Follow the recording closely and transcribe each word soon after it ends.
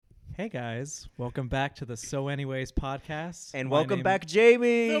Hey guys, welcome back to the So Anyways podcast. And welcome back,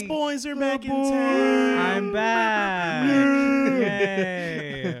 Jamie. The boys are back in town. I'm back.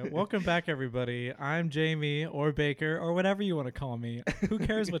 Yay. Welcome back, everybody. I'm Jamie or Baker or whatever you want to call me. Who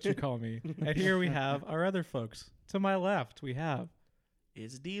cares what you call me? And here we have our other folks. To my left, we have.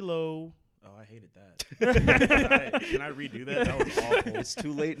 It's D-Lo. Oh, I hated that. Can I redo that? That was awful. It's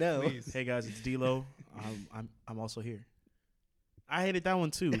too late now. Please. Hey guys, it's D-Lo. I'm also here. I hated that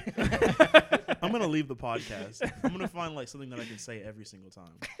one too. I'm gonna leave the podcast. I'm gonna find like something that I can say every single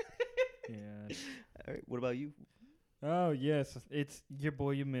time. Yeah. All right, what about you? Oh yes, it's your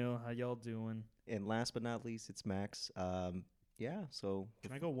boy Yamil. How y'all doing? And last but not least, it's Max. Yeah, so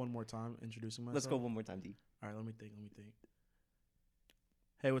Can I go one more time introducing myself? let's go one more time, D. All right, let me think.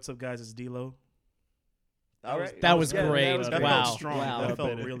 Hey, what's up, guys? It's D-Lo. All right. That was yeah, great. That Wow. felt strong. Wow. That felt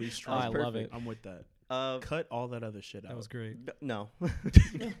Better. really strong. I love it. I'm with that. Uh, Cut all that other shit out. That was great. no.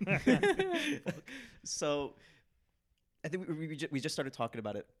 So, I think we just started talking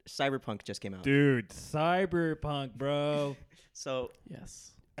about it. Cyberpunk just came out. Dude, Cyberpunk, bro. So,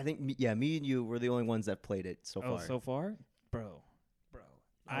 Yes. I think, me and you were the only ones that played it so Oh, far. so far, bro.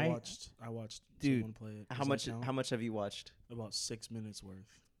 I watched Dude, someone play it. How much have you watched? About 6 minutes worth.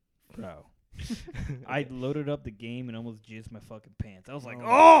 bro. I loaded up the game and almost jizzed my fucking pants. I was like,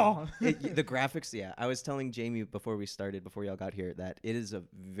 Oh. oh. The graphics, yeah. I was telling Jamie before y'all got here, that it is a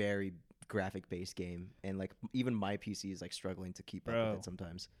very graphic-based game, and like even my PC is like struggling to keep up Bro. with it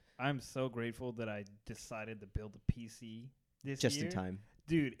sometimes. I'm so grateful that I decided to build a PC this Just year. in time.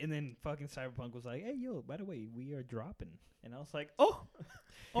 Dude, and then fucking Cyberpunk was like, hey, yo, by the way, we are dropping. And I was like, oh, Hey,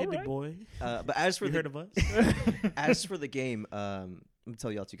 all big right. boy. But as for You the heard of us? as for the game, let me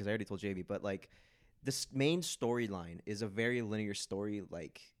tell y'all too, because I already told Jamie. But like, this main storyline is a very linear story.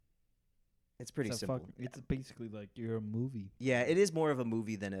 Like, it's pretty simple. It's basically like you're a movie. Yeah, it is more of a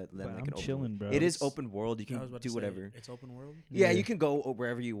movie than like But an I'm open chilling, world. bro. It is It's- open world. You I was can about do to say, whatever. It's open world. Yeah, you can go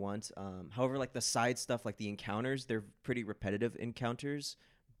wherever you want. However, like the side stuff, like the encounters, they're pretty repetitive encounters.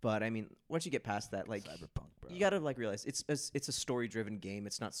 But I mean, once you get past that, like Cyberpunk, bro. you gotta like realize it's a story-driven game.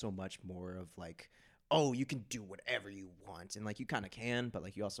 It's not so much more of like, oh, you can do whatever you want, and like you kind of can, but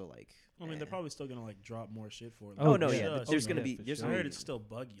like you also like. I mean, they're probably still gonna like drop more shit for it. Oh, Like, no, it yeah. does. There's Oh, gonna yeah, be. for There's sure. I gonna heard be- it's still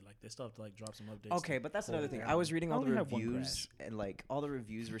buggy. Like they still have to like drop some updates. Okay, but that's another thing. I was reading all the Only had one reviews, and like all the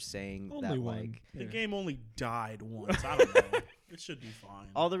reviews were saying Only that one. like The game only died once. I don't know. It should be fine.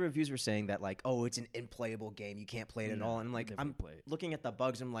 all the reviews were saying that like, oh, it's an unplayable game. You can't play it at all. And I'm like, I'm looking at the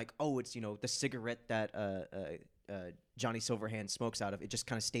bugs. I'm like, oh, it's the cigarette that Johnny Silverhand smokes out of. It just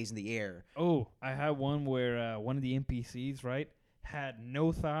kind of stays in the air. Oh, I had one where one of the NPCs, right, had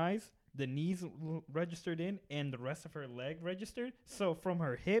no thighs. The knees registered in, and the rest of her leg registered. So from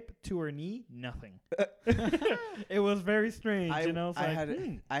her hip to her knee, nothing. It was very strange. And I was like,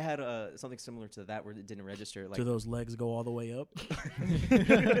 I had something similar to that where it didn't register. Like Do those legs go all the way up?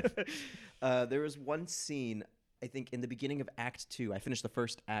 there was one scene, I think, in the beginning of Act 2. I finished the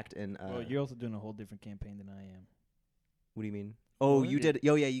first act, and well, you're also doing a whole different campaign than I am. what do you mean? Oh, What? you did.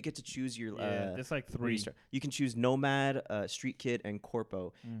 Oh, yeah, you get to choose your. Yeah, there's like where do you 3. start? You can choose Nomad, Street Kid, and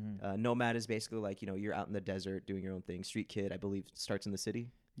Corpo. Mm-hmm. Nomad is basically like you're out in the desert doing your own thing. Street Kid, I believe, starts in the city.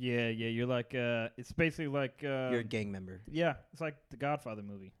 Yeah, you're like, it's basically like, You're a gang member. yeah, it's like the Godfather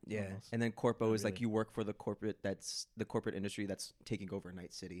movie. Yeah, almost. and then Corpo Not is like really. you work for the corporate industry that's taking over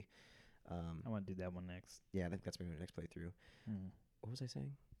Night City. I want to do that one next. Yeah, I think that's my next playthrough. Mm. What was I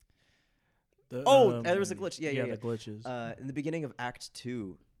saying? The, There was a glitch. Yeah. the glitches. In the beginning of Act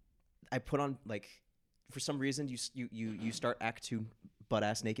 2, I put on like, for some reason you start Act 2 butt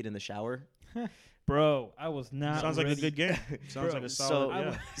ass naked in the shower. Bro, I was not. Sounds like a ready. good game. Sounds Bro, like a solid. so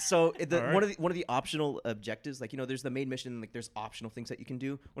Yeah. so the, All one of the optional objectives, like there's the main mission, and like there's optional things that you can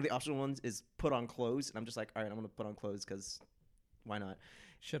do. One of the optional ones is put on clothes, and I'm just like, all right, I'm gonna put on clothes because why not?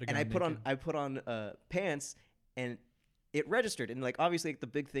 Should have And gone I put on pants, and it registered. And like obviously, like, the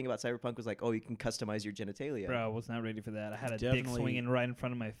big thing about Cyberpunk was like, oh, you can customize your genitalia. Bro, I was not ready for that. I had a dick Definitely- swinging right in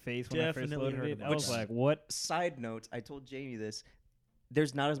front of my face when I first definitely loaded heard it. about I was that. like, what? Side note: I told Jamie this.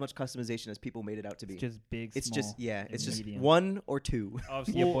 There's not as much customization as people made it out to be. It's just big, It's small, just and it's just medium. 1 or 2.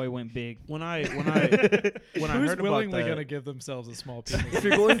 Obviously, your Well, boy went big. When I Who's heard about willingly that, gonna give themselves a small penis? if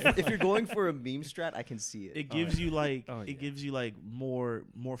you're going for a meme strat, I can see it. it gives you like Oh, yeah. it gives you like more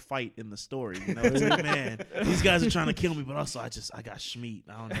fight in the story. You know, it's like, man, these guys are trying to kill me, but also I got schmeat.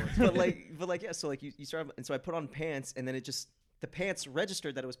 I don't know. What to but like yeah, so like you start, and so I put on pants, and then the pants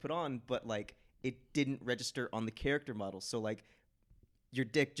registered that it was put on, but like it didn't register on the character model. So like your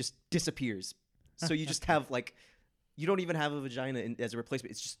dick just disappears. So you just have like, you don't even have a vagina as a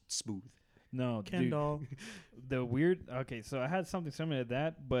replacement. It's just smooth. No, Ken dude. doll. The weird. Okay, so I had something similar to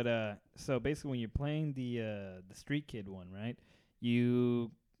that, but so basically, when you're playing the Street Kid one, right?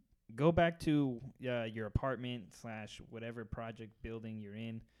 You go back to your apartment / whatever project building you're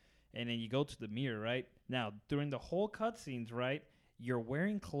in, and then you go to the mirror, right? Now, during the whole cutscenes, right, you're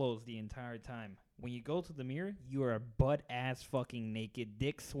wearing clothes the entire time. When you go to the mirror, you are butt ass fucking naked,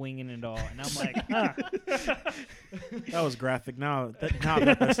 dick swinging and all, and I'm like, That was graphic. Now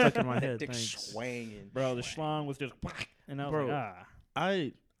that's stuck in my head. Dick Thanks. swanging. bro, the schlong was just, and I was Bro.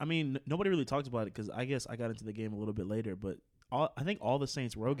 like, I mean, nobody really talked about it because I guess I got into the game a little bit later. But I think all the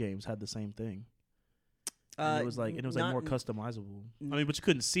Saints Row games had the same thing. And it was like not- more customizable. I mean, but you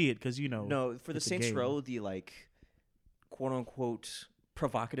couldn't see it because No, for the it's a Saints game. Row, the like quote unquote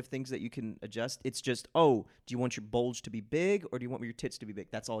provocative things that you can adjust. It's just, do you want your bulge to be big or do you want your tits to be big?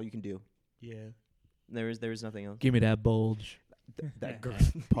 That's all you can do. Yeah. There is nothing else. Give me that bulge. That girl.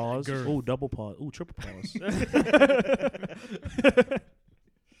 Pause. Girth. Oh, double pause. Oh, triple pause.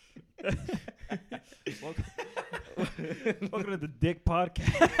 welcome to the Dick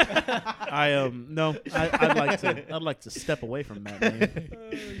Podcast. I'd like to step away from that,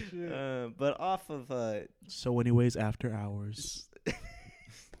 man. But off of So anyways, after hours.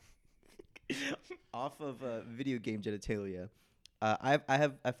 video game genitalia,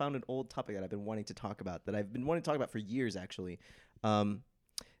 I found an old topic that I've been wanting to talk about for years actually.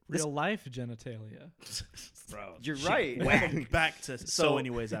 This- Real life genitalia. Bro. You're right. Back to so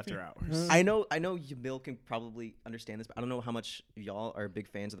anyways after hours. I know Yamil can probably understand this, but I don't know how much y'all are big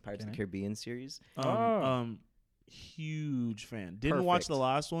fans of the Pirates of the Caribbean series. Huge fan. Didn't watch the Perfect.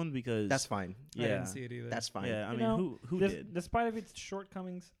 last one because That's fine. I yeah. didn't see it either. That's fine. Yeah, I You mean, know, who did? Despite of its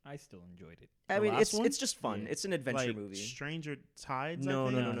shortcomings, I still enjoyed it. I The mean, last it's one? it's just fun. Yeah. It's an adventure Like movie. Stranger Tides? No.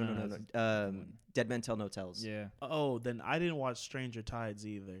 I think? No. Dead Men Tell No Tales. Yeah. Oh, then I didn't watch Stranger Tides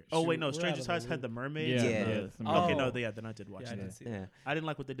either. Oh wait, Shoot, no, we're out Stranger of the Tides had loop. the mermaids. Yeah. Yeah. and the- Oh. Okay, no, then I did watch Yeah, I that. didn't see Yeah. that. I didn't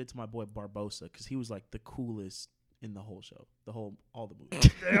like what they did to my boy Barbosa because he was like the coolest in the whole show, all the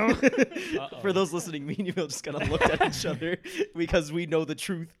movies. For those listening, me and Yamil just kind of looked at each other because we know the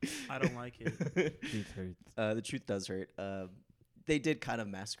truth. I don't like it. Truth hurts. The truth does hurt. They did kind of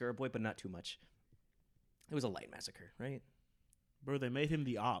massacre a boy, but not too much. It was a light massacre, right? Bro, they made him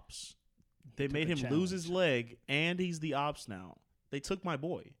the ops. They took made a him lose his leg, and he's the ops now. They took my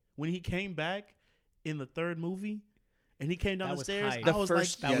boy. When he came back in the third movie, and he came down That the was stairs, hype. I was like,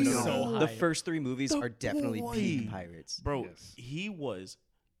 that was yo, so The hype. first three movies The are definitely peak boy. pirates. Bro, Yes. he was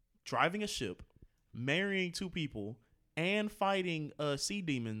driving a ship, marrying two people, and fighting sea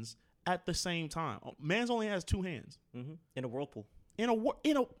demons at the same time. Man's only has two hands. In a whirlpool. You know what?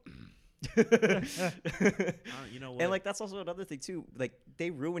 And like that's also another thing too. Like they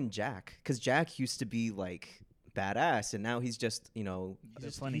ruined Jack because Jack used to be like badass, and now he's just The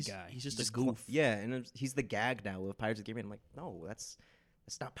funny guy. He's just a just goof. yeah, and he's the gag now of Pirates of the Caribbean. I'm like, no, that's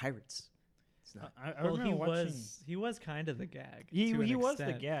not pirates. It's not. I Well, remember watching. he was kind of the gag. He to an was the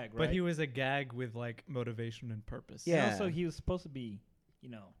extent, gag, right? but he was a gag with like motivation and purpose. Yeah. And also, he was supposed to be,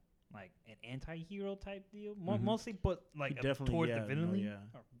 like an anti-hero type deal, Mhm. mostly, but like He definitely- toward yeah, the villainy. no, yeah.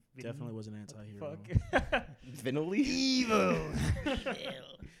 Or villainy? Definitely was an anti-hero. Fuck. Vinally? Evil.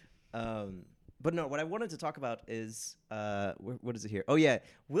 But no, what I wanted to talk about is what is it here? Oh yeah,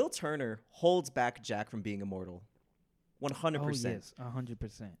 Will Turner holds back Jack from being immortal. 100%. Oh yes,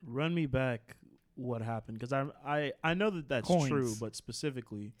 100%. Run me back what happened because I know that's Coins. true, but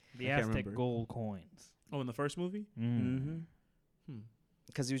specifically, The I can't Aztec remember. gold coins. in the first movie. Mm-hmm. Hmm.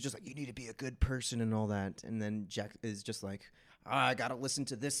 Because he was just like, you need to be a good person and all that, and then Jack is just like, I gotta listen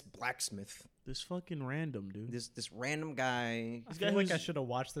to this blacksmith, This fucking random dude. this random guy. I This feel guy like I who's- should have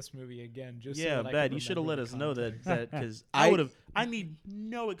watched this movie again. Just so Yeah, that I bad. could You should have remember let the us know context. that because I- I would have. I need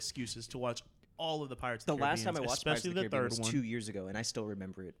no excuses to watch all of the Pirates. The of the last time I Caribbeans, watched Pirates especially of the the Caribbean third was one. 2 years ago, and I still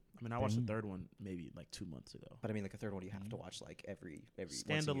remember it. I mean, I watched the Dang. third one maybe like 2 months ago. But I mean, like a third one, you have to watch like every once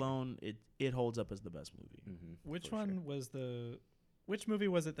a year. Standalone, it holds up as the best movie. Which for one sure. was which movie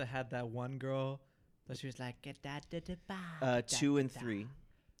was it that had that one girl that she was like, 2 and 3.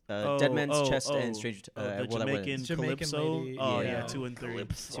 Oh, Dead Man's oh, Chest oh, and Stranger. the well, that Jamaican was- Jamaican Calypso. lady, Oh yeah. yeah, 2 and 3.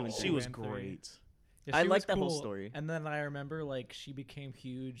 Calypso. She was 2 and 3. great. Yeah, I she like was that whole cool. story. And then I remember like she became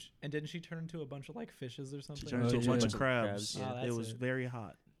huge, and didn't she turn into a bunch of like fishes or She something? turned Oh, into a yeah. bunch Bunch of of crabs. crabs, yeah. Oh, It that's was it. very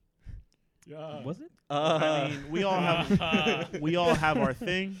hot. Was it? I mean, we all have our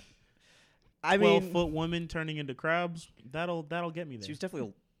thing. I 12 mean, foot women turning into crabs. That'll get me there. she was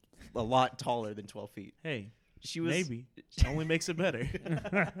definitely a lot taller than 12 feet. Hey, She was maybe only makes it better.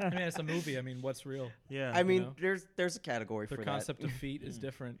 I mean, it's a movie. I mean, what's real? Yeah. I mean, know? there's a category The for concept that. of feet is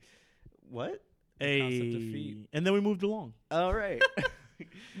different. What? concept of feet. And then we moved along. All right.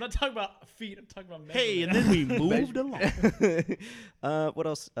 I'm not talking about feet. I'm talking about Hey, and measurement. then we moved along. What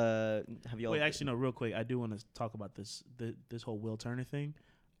else? Have y'all? Wait, actually, no. Real quick, I do want to talk about this whole Will Turner thing.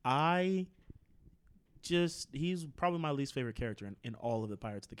 He's probably my least favorite character in all of the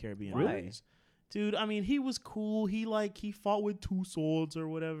Pirates of the Caribbean Why? movies. Dude, I mean, he was cool. He fought with 2 swords or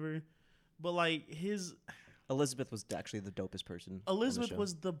whatever, but like Elizabeth was actually the dopest person. on the Elizabeth show.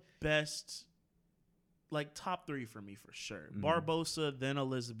 was the best, like top 3 for me for sure. Mhm. Barbosa, then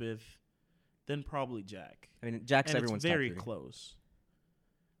Elizabeth, then probably Jack. I mean, Jack's And everyone's it's very top 3. close.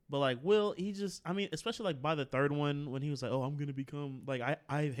 But like Will, I mean, especially like by the 3rd one when he was like, "Oh, I'm gonna become like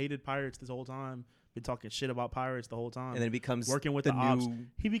I've hated pirates this whole time, been talking shit about pirates the whole time." And then it becomes working with the the ops. new.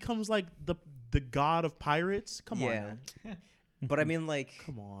 He becomes like the god of pirates. Come on, Yeah. now. But I mean, like,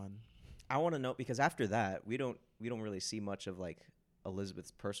 Come on. I want to know because after that, we don't really see much of like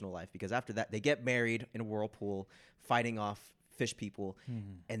Elizabeth's personal life because after that, they get married in a whirlpool, fighting off fish people,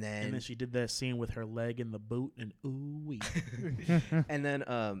 and then And then she did that scene with her leg in the boot, and ooh wee, and then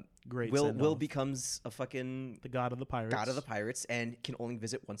great. Will send-off. becomes a fucking the god of the pirates. god of the pirates and can only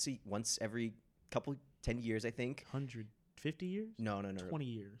visit once every 10 years, I think. 150 years. No, 20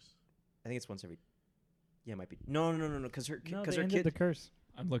 years. I think it's once every. Yeah, it might be. No, because her No, because they her ended kid. the curse.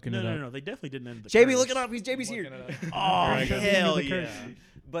 I'm looking No, it no, up. no, they definitely didn't end the Jamie, curse. look it up. Jamie's here. Oh, Alright, go. hell The yeah. curse.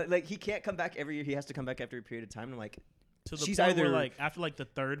 But like he can't come back every year. He has to come back after a period of time. And I'm like, To the She's point where, either- like, after, like, the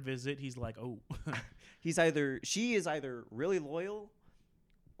 3rd visit, he's like, oh. she is either really loyal,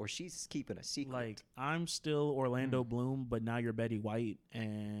 or she's keeping a secret. Like, I'm still Orlando Bloom, but now you're Betty White,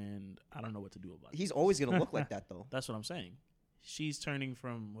 and I don't know what to do about it. he's always gonna look like that though. That's what I'm saying. She's turning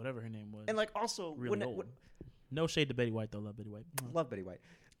from whatever her name was. And like also, really old. No shade to Betty White, though. Love Betty White. love Betty White.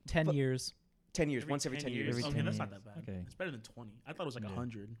 10 But- years. 10 years, once every 10 years. Every Okay, 10 that's not years. that bad. Okay. It's better than 20. I thought it was like Yeah.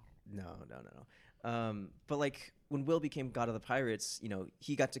 100. No. But like when Will became God of the Pirates,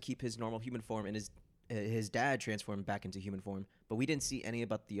 he got to keep his normal human form, and his dad transformed back into human form. But we didn't see any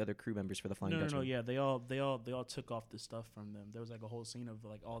about the other crew members for the Flying No, Dutchman. yeah, they all took off the stuff from them. There was like a whole scene of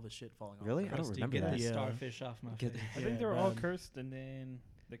like all the shit falling off. Really? them. I don't Rusty, remember get that. the Yeah. starfish off my Get face. I Yeah, think they were all bad. cursed, and then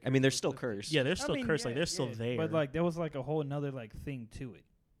I mean, they're still cursed. Yeah, they're I still mean, cursed. Like yeah, they're still yeah. there. But like there was like a whole another like thing to it.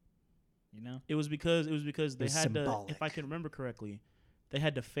 You know? it was because they was had to, if I symbolic. can remember correctly, they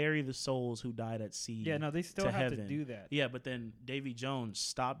had to ferry the souls who died at sea. Yeah, no, they still to have heaven. to do that. Yeah, but then Davy Jones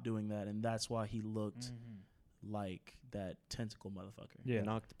stopped doing that, and that's why he looked Mhm. like that tentacle motherfucker. Yeah. An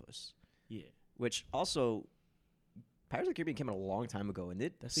octopus. Yeah, Which also, Pirates of the Caribbean came out a long time ago, and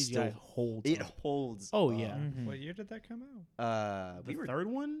it that still CGI holds. it up. holds. Oh, up. yeah. Mhm. What year did that come out? We The were, 3rd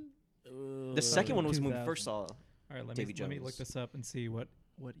one. the second one was when we 2000. first saw All right, let Davy me look Jones. this up and see what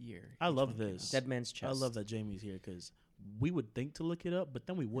year. I each love one came this. out. Dead Man's Chest. I love that Jamie's here because we would think to look it up, but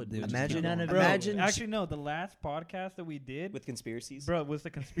then we wouldn't. They We would just just keep keep going. going. Bro, Imagine- actually, no. The last podcast that we did, with conspiracies. bro, was the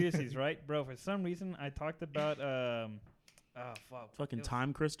conspiracies, right? Bro, for some reason, I talked about oh fuck, Fucking It was-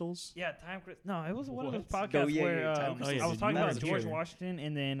 time crystals. Yeah, No, it was one of those What? podcasts Oh, yeah, where yeah, Time I Crystals. was talking That about was George true. Washington,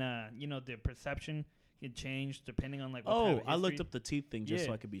 and then the perception it changed depending on like. What Oh, time of I looked history. up the teeth thing just so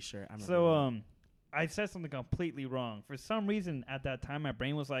Yeah. I could be sure. I remember So that. I said something completely wrong. For some reason, at that time, my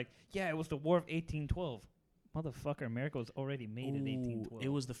brain was like, "Yeah, it was the War of 1812." Motherfucker, America was already made in Ooh, 1812. it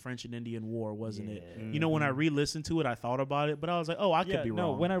was the French and Indian War, wasn't it? Yeah. You know, when I re-listened to it, I thought about it, but I was like, "Oh, I could Yeah, be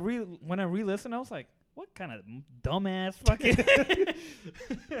no, wrong." when I re-listened, I was like, "What kind of dumbass fucking?"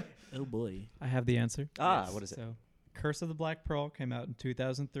 Oh boy, I have the answer. What is it? So, Curse of the Black Pearl came out in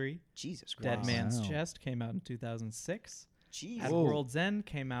 2003. Jesus Christ. Dead Man's Wow. Chest came out in 2006. Jesus. At World's End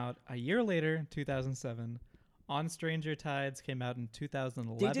came out a year later in 2007. On Stranger Tides came out in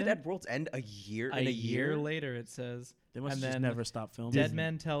 2011. They did At World's End a year a year later, it says. they must And have just then never stopped filming. Dead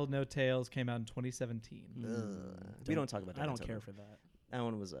Men Tell No Tales came out in 2017. We don't talk about that. I don't until care then. for that. That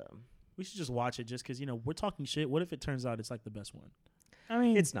one was We should just watch it just because we're talking shit. What if it turns out it's like the best one? I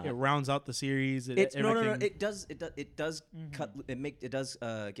mean, it's not. It rounds out the series. It's no. everything- It does Mhm. cut. It does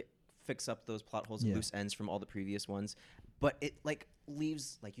fix up those plot holes and Yeah. loose ends from all the previous ones, but it like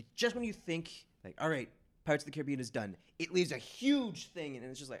leaves like you just when you think like all right, Pirates of the Caribbean is done, it leaves a huge thing, and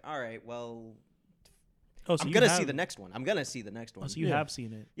it's just like all right, well, Oh, so I'm you gonna have- see the next one. I'm gonna see the next Oh, one. so you Yeah. have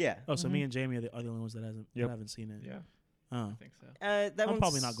seen it. Yeah. Oh, so me Mhm. and Jamie are the only ones that Yep. haven't seen it. Yeah, Oh. I think so. That I'm one's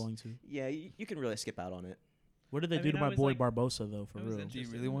probably not going to. Yeah, you can really skip out on it. What did they I do mean, to I my was boy like- Barbosa though? For I was real.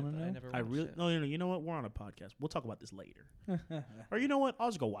 interested really in wanna it, but know? I never I watched really it. no. You know what? We're on a podcast. We'll talk about this later. Or you know what? I'll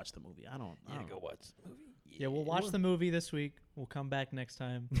just go watch the movie. I don't know. watch the movie. Yeah, we'll watch the movie this week. We'll come back next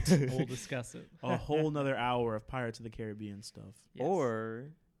time. We'll discuss it. A whole nother hour of Pirates of the Caribbean stuff. Yes. Or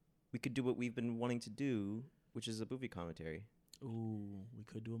we could do what we've been wanting to do, which is a movie commentary Ooh, we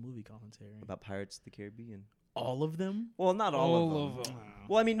could do a movie commentary. about Pirates of the Caribbean. all of them. Well, not all of them. them.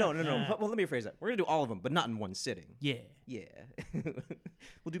 Well, I mean, no. Well, let me rephrase that. We're gonna do all of them, but not in one sitting. Yeah. Yeah.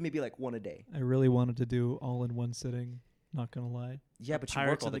 We'll do maybe like one a day. I really wanted to do all in one sitting. Not gonna lie. Yeah, but you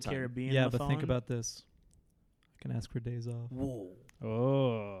Pirates work all of the time. Caribbean. Yeah, but think Mathon. about this. I can ask for days off. Whoa.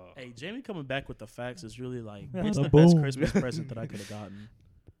 Oh. Hey, Jamie coming back with the facts is really like Bada it's the best boom. Christmas present that I could have gotten.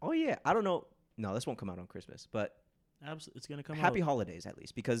 Oh yeah, I don't know. No, this won't come out on Christmas, but Absolutely, it's gonna come happy out. holidays at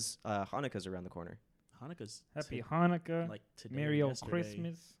least because Hanukkah's around the corner. Hanukkah's Happy to- Hanukkah. like today. Merry or old yesterday.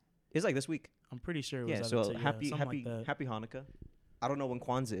 Christmas. It's like this week. I'm pretty sure it was Yeah, either so to- happy something happy like that. happy Hanukkah. I don't know when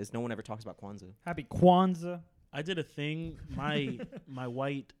Kwanzaa is. No one ever talks about Kwanzaa. Happy Kwanzaa. I did a thing. My my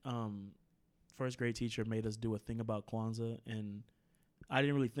white first grade teacher made us do a thing about Kwanzaa, and I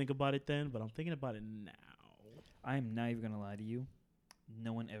didn't really think about it then, but I'm thinking about it now. I'm not even gonna lie to you.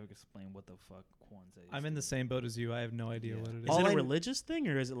 No one ever explained what the fuck Kwanzaa is. I'm in the same boat as you. I have no idea Yeah. what it is. Is All it a I- religious thing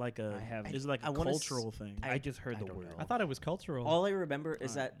or is it like a? I have- Is it like I a wanna cultural thing? I just heard I the don't word. know. I thought it was cultural. All I remember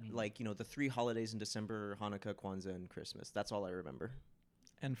is Alright, that like the 3 holidays in December: Hanukkah, Kwanzaa, and Christmas. That's all I remember.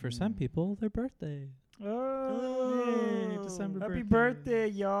 And for some Mm. people, their birthday. Oh, Yay, December happy birthday. birthday,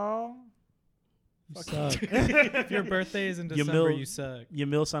 y'all. You Fuck. suck. If your birthday is in You December, mil- you suck.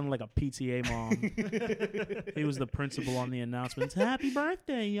 Yamil sounded like a PTA mom. He was the principal on the announcements. Happy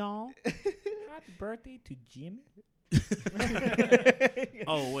birthday, y'all! Happy birthday to Jimmy.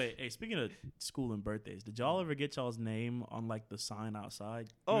 Oh wait, hey, speaking of school and birthdays, did y'all ever get y'all's name on like the sign outside?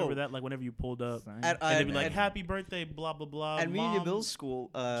 Oh. Remember that? Like whenever you pulled up, Sign. At, and they'd be at- like, at- "Happy birthday, blah blah blah." at me and Mom, Bill's school,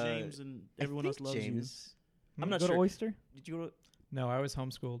 James and I everyone else think loves James. Hmm. I'm not Go sure. to Oyster. Did you go to? No, I was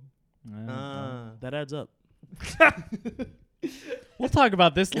homeschooled. Ah. you. That adds up. We'll talk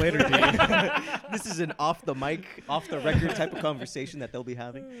about this later, dude. This is an off the mic, off the record type of conversation that they'll be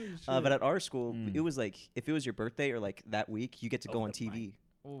having. But at our school, Mm. it was like if it was your birthday or like that week, you get to go Off on the mic. TV.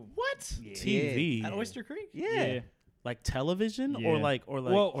 What? Yeah. TV, At Oyster Creek? Yeah. like television, Yeah. or like Well,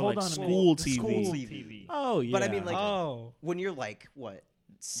 or hold like on a school minute. TV. School TV. Oh yeah, But I mean, like- Oh. When you're like what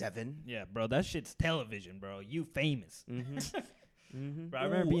 7? Yeah, bro, that shit's television, bro. You famous. Mm-hmm. mm-hmm. Bro, I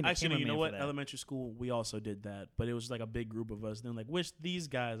remember being actually, the you know cameraman what? for that. Elementary school, we also did that, but it was like a big group of us. Then like, wish these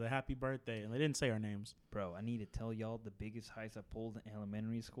guys a happy birthday, and they didn't say our names. Bro, I need to tell y'all the biggest heist I pulled in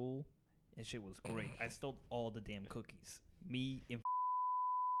elementary school. That shit was great. I stole all the damn cookies. Me and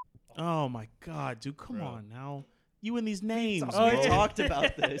Oh my god, dude, come Bro. on now. You and these names. We bro. talked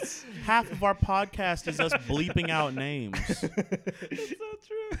about this. Half of our podcast is us bleeping out names. That's so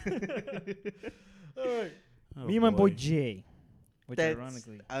true. All right. Oh, Me and my boy Jay. Which That's-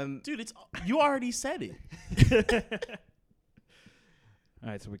 ironically. dude, it's you already said it. All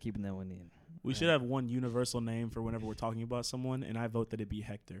right, so we're keeping that one in. We should have one universal name for whenever we're talking about someone, and I vote that it be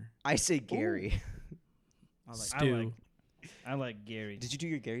Hector. I say Gary. I like Stu. I like Gary. Did you do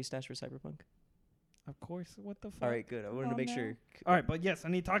your Gary stash for Cyberpunk? Of course. What the fuck? All right, good. I wanted to on make now. sure. All right, but yes, I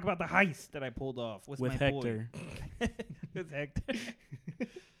need to talk about the heist that I pulled off with with my Hector. boy. With Hector.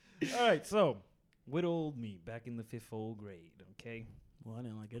 All right, so with old me back in the 5th grade. Okay. Well, I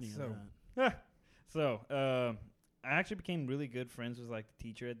didn't like any So- of that. So, I actually became really good friends with like the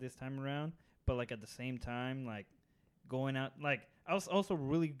teacher at this time around, but like at the same time, like going out, like I was also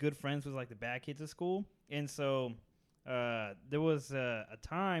really good friends with like the bad kids at school, and so there was a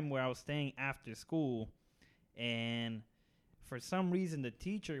time where I was staying after school, and for some reason the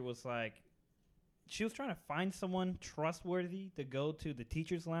teacher was like, she was trying to find someone trustworthy to go to the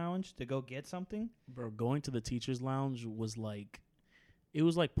teacher's lounge to go get something. Bro, going to the teacher's lounge was like, it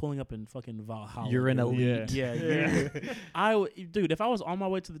was like pulling up in fucking Valhalla. You're an dude. elite. Yeah, dude, if I was on my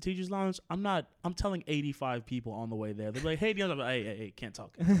way to the teacher's lounge, I'm telling 85 people on the way there. They're like, hey, Dion, I'm like, hey, can't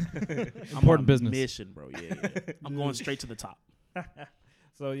talk. I'm on business. mission, bro. Yeah. I'm going straight to the top.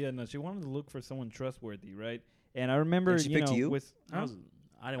 So yeah, no, she wanted to look for someone trustworthy, right? And I remember, And she picked you? with I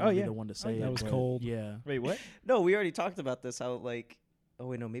didn't Oh, want to be yeah. the one to say yeah. it. That was but cold. Yeah. wait, what? No, we already talked about this. How like, oh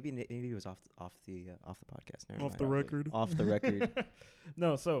wait, no, maybe it was off the podcast. Never Off mind. the record. Off the record.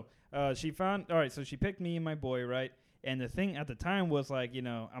 No, so she found. All right, so she picked me and my boy, right? And the thing at the time was like,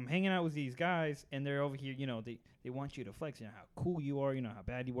 I'm hanging out with these guys, and they're over here. They want you to flex, how cool you are, how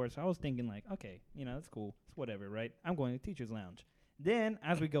bad you are. So I was thinking like, okay, that's cool. It's whatever, right? I'm going to the teacher's lounge. Then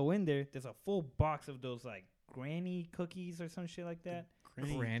as we go in there, there's a full box of those like granny cookies or some shit like that.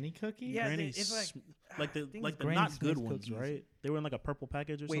 Granny cookie? Yeah, Granny it's like like I the think like it's the Granny not good Smith ones, cookies. right? They were in like a purple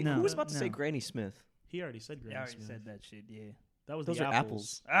package or Wait, something. who was No, about to say no. Granny Smith? He already said Granny I already Smith. said that shit. Yeah. That was Those the are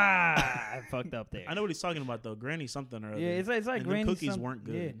apples. Ah, I fucked up there. I know what he's talking about though. Granny something or other. Yeah, it's like And them Granny cookies some- weren't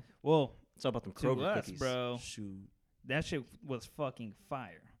good. Yeah. Well, It's all about them to Kroger us, cookies, bro, Shoot. that shit was fucking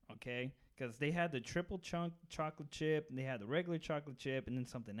fire. Okay, because they had the triple chunk chocolate chip, and they had the regular chocolate chip, and then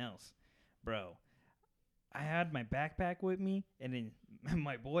something else, bro. I had my backpack with me, and then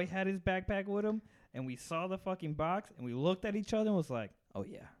my boy had his backpack with him, and we saw the fucking box, and we looked at each other and was like, "Oh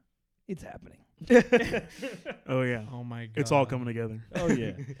yeah, it's happening." Oh yeah, Oh my god. it's all coming together. Oh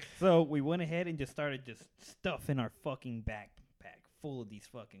yeah. So we went ahead and just started just stuffing our fucking backpack full of these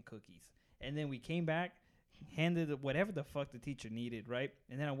fucking cookies, and then we came back, handed whatever the fuck the teacher needed, right?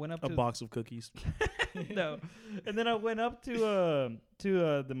 And then I went up A to box of cookies. no, and then I went up to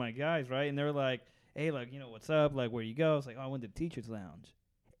my guys, right? And they were like, "Hey, like, you know, what's up? Like, where you go?" I was like, "Oh, I went to the teacher's lounge,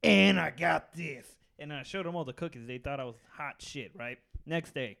 and I got this." And I showed them all the cookies. They thought I was hot shit, right?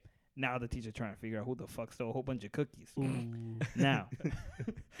 Next day, now the teacher trying to figure out who the fuck stole a whole bunch of cookies. Now,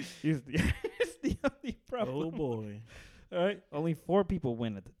 here's the only problem. Oh boy. All right, only 4 people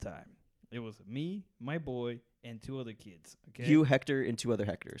went at the time. It was me, my boy, and 2 other kids. Okay, You, Hector, and 2 other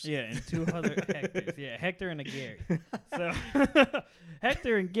Hectors. yeah, and 2 other Hectors. Yeah, Hector and a Gary. So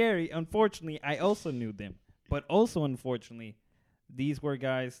Hector and Gary, unfortunately, I also knew them, but also unfortunately, these were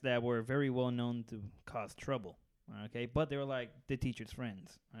guys that were very well known to cause trouble. Okay, but they were like the teacher's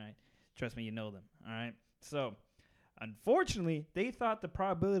friends. All right, trust me, you know them. All right, so. Unfortunately, they thought the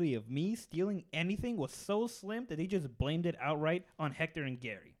probability of me stealing anything was so slim that they just blamed it outright on Hector and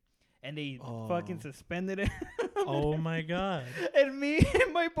Gary. And they fucking suspended it. Oh my god. And me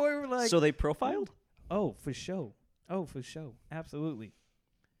and my boy were like, So they profiled? oh, for sure. Oh, for sure. Absolutely.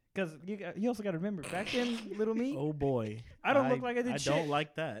 Because you also got to remember, back then, little me, Oh boy. I don't look like I did shit. I don't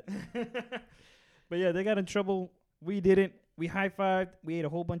like that. But yeah, they got in trouble. We didn't. We high-fived. We ate a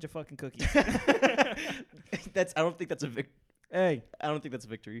whole bunch of fucking cookies. I don't think that's a Hey, I don't think that's a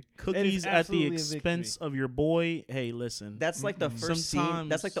victory. Cookies at the absolutely a expense of your boy. Hey, listen. That's like the first scene.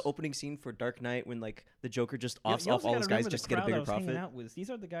 That's like the Sometimes- opening scene for Dark Knight when like the Joker just you offs also off all gotta his guys remember just to the get a crowd I bigger was hanging profit. out with. These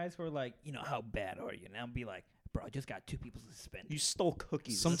are the guys who are like, you know, how bad are you? And I'll be like, bro, I just got 2 people suspended. You stole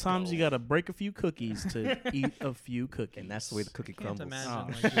cookies. Let's Sometimes go. you gotta break a few cookies to eat a few cookies. And that's the way the cookie Can't crumbles. imagine. Oh,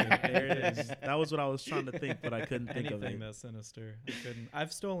 Like, shit. There it is. That was what I was trying to think, but I couldn't think of anything it. that's sinister. I couldn't.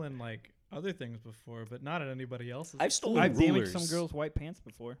 I've stolen like other things before, but not at anybody else's. I've stolen I've damaged rulers. some girls' white pants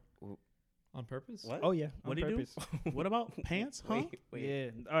before. on purpose. What? Oh, yeah. What on do you do? purpose. What about pants? Huh? Wait.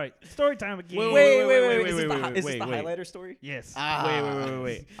 Yeah. All right. Story time again. Wait. Is this the highlighter story? Yes. Ah.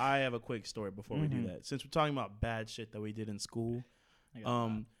 Wait. I have a quick story before we do Mhm. that. Since we're talking about bad shit that we did in school, I got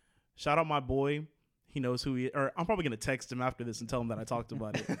that. shout out my boy. He knows who he is. Or I'm probably gonna text him after this and tell him that I talked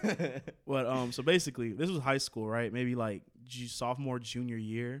about it. But so basically, this was high school, right? Maybe like sophomore, junior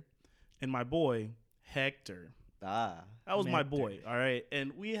year, and my boy Hector. Ah. That was my Hector. boy, all right?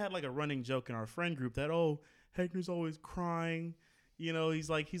 And we had like a running joke in our friend group that, oh, Hector's always crying. You know, he's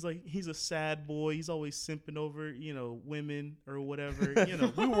a sad boy. He's always simping over, you know, women or whatever. You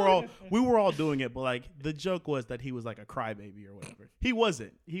know, we were all doing it, but like the joke was that he was like a crybaby or whatever. He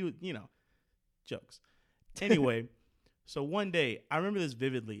wasn't. He was, you know, jokes. Anyway, so one day, I remember this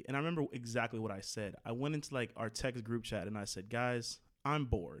vividly, and I remember exactly what I said. I went into like our text group chat and I said, guys, I'm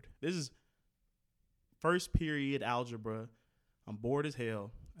bored. This is first period algebra. I'm bored as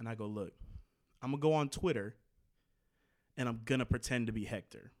hell. And I go, look, I'm going to go on Twitter and I'm going to pretend to be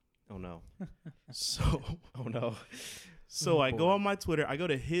Hector. Oh no. So, Oh no. so I go on my Twitter. I go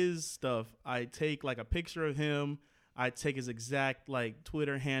to his stuff. I take like a picture of him. I take his exact like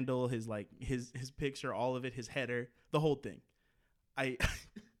Twitter handle, his like his picture, all of it, his header, the whole thing.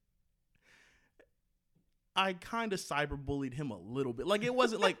 I kind of cyberbullied him a little bit. Like it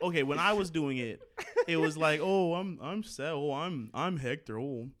wasn't like, okay, when I was doing it, it was like, oh, I'm sad. Oh, I'm Hector.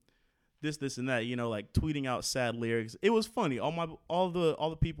 Oh, this and that. You know, like tweeting out sad lyrics. It was funny. All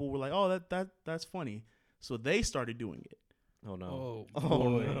the people were like, oh, that's funny. So they started doing it. Oh no. Oh, Oh,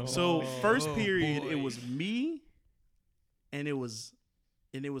 boy. no. So first Oh, period, it boy. was me, and it was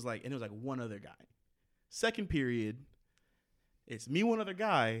like one other guy. Second period, it's me, one other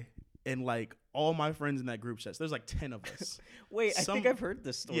guy, and like all my friends in that group chat. So there's like 10 of us. Wait, I think I've heard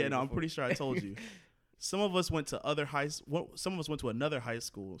this story. Yeah, no, I'm before. pretty sure I told you. Some of us went to some of us went to another high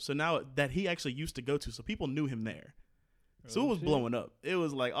school. So now that he actually used to go to, so people knew him there. So it was blowing up. It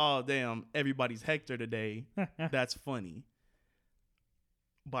was like, oh damn, everybody's Hector today. That's funny.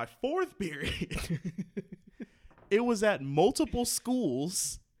 By fourth period, it was at multiple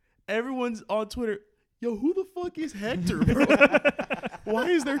schools. Everyone's on Twitter. Yo, who the fuck is Hector, bro? Why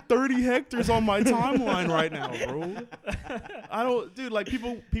is there 30 Hectors on my timeline right now, bro? I don't, dude. Like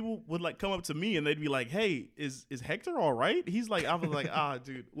people would like come up to me and they'd be like, "Hey, is Hector all right?" He's like, I was like,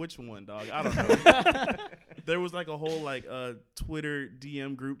 dude, which one, dog? I don't know. There was like a whole like Twitter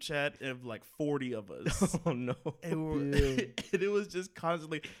DM group chat of like 40 of us. Oh no. And it was just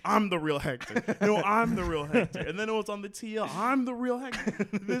constantly, I'm the real Hector. No, I'm the real Hector. And then it was on the TL, I'm the real Hector.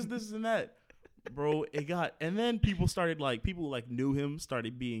 This and that. bro, and then people knew him,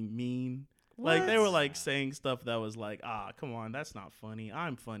 started being mean. Like, they were, like, saying stuff that was like, come on, that's not funny.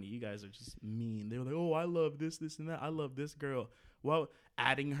 I'm funny. You guys are just mean. They were like, oh, I love this, and that. I love this girl. Well,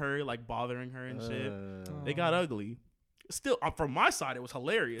 adding her, like, bothering her and shit. It got ugly. Still, from my side, it was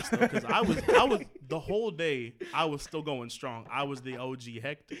hilarious, though, because I was the whole day, I was still going strong. I was the OG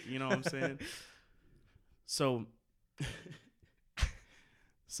Hector. You know what I'm saying? So...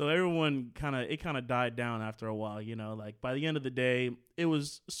 So everyone kind of died down after a while, you know. Like, by the end of the day, it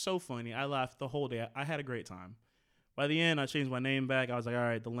was so funny. I laughed the whole day. I had a great time. By the end, I changed my name back. I was like, all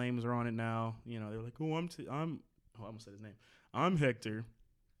right, the lames are on it now. You know, they were like, oh, I'm gonna say his name. I'm Hector.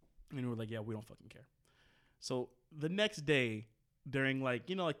 And we were like, yeah, we don't fucking care. So the next day, during like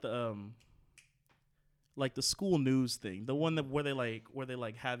the school news thing, the one where they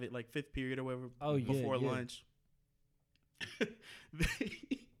have it like fifth period or whatever before lunch.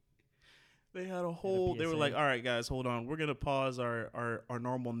 They had a whole. They were like, "All right, guys, hold on. We're gonna pause our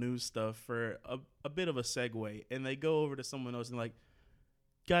normal news stuff for a bit of a segue." And they go over to someone else and like,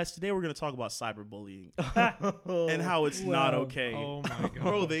 "Guys, today we're gonna talk about cyberbullying and how it's not okay." Oh my god,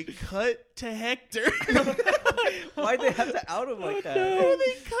 bro! They cut to Hector. Why'd they have to out him like that? Bro,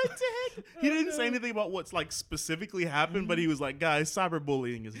 they cut to Hector. He didn't say anything about what's like specifically happened, but he was like, "Guys,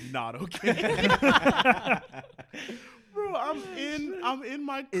 cyberbullying is not okay." Bro, I'm in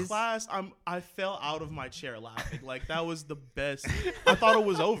my class. I fell out of my chair laughing. Like, that was the best. I thought it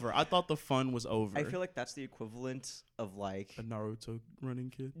was over. I thought the fun was over. I feel like that's the equivalent of like a Naruto running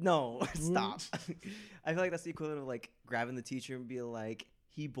kid. No, stop. I feel like that's the equivalent of like grabbing the teacher and being like,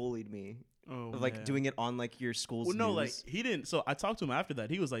 he bullied me. Oh, of like man. doing it on like your school's Well, no, news. like he didn't. So I talked to him after that.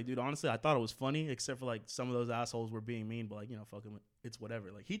 He was like, dude, honestly, I thought it was funny, except for like some of those assholes were being mean, but like, you know, fucking, it's whatever.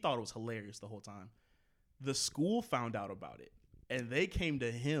 Like, he thought it was hilarious the whole time. The school found out about it, and they came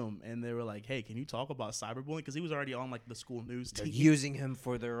to him, and they were like, hey, can you talk about cyberbullying? Because he was already on, like, the school news They're team. using him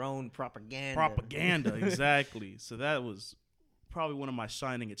for their own propaganda. Exactly. So that was probably one of my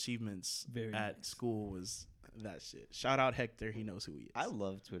shining achievements at school was that shit. Shout out Hector. He knows who he is. I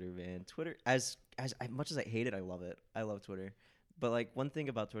love Twitter, man. Twitter, as much as I hate it, I love it. I love Twitter. But, like, one thing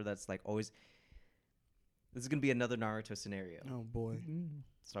about Twitter that's, like, always... This is going to be another Naruto scenario. Oh, boy.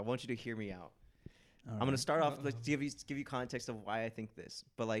 So I want you to hear me out. All I'm going right. to start off, like, give you context of why I think this.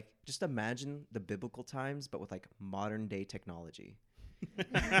 But, like, just imagine the biblical times, but with, like, modern-day technology.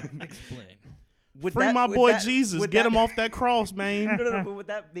 Explain. Free my boy Jesus. Get him off that cross, man. No, but would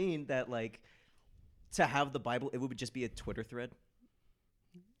that mean that, like, to have the Bible, it would just be a Twitter thread?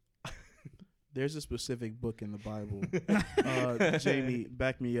 There's a specific book in the Bible. Jamie,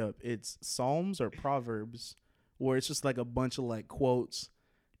 back me up. It's Psalms or Proverbs, where it's just like a bunch of like quotes,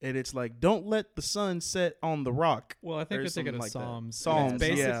 and it's like, "Don't let the sun set on the rock." Well, I think or you're thinking something of like that. Psalms. Psalms, It's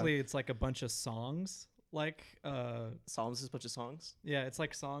basically, it's like a bunch of songs. Like, Psalms is a bunch of songs? yeah, it's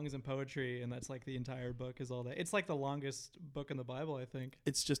like songs and poetry, and that's like the entire book is all that. It's like the longest book in the Bible, I think.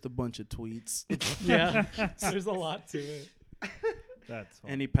 It's just a bunch of tweets. Yeah, there's a lot to it. That's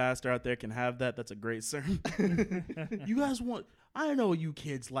fun. Any pastor out there can have that. That's a great sermon. You guys want? I know you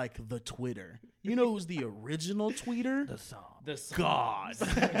kids like the Twitter. You know who's the original tweeter? the song. God.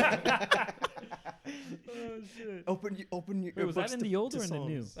 Oh shit. Open your Wait, was that in the old or in the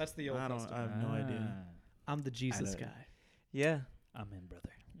new? That's the Old I Testament. have no idea. I'm the Jesus know. guy. Yeah. Amen,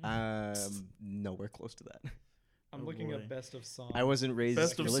 brother. Nowhere close to that. I'm Oh, looking boy. at best of songs. I wasn't raised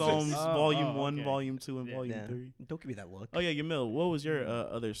Best of religious. Psalms, Oh, Volume 1, okay. Volume 2, and Yeah. Volume Yeah. 3. Don't give me that look. Oh, yeah, Yamil, what was your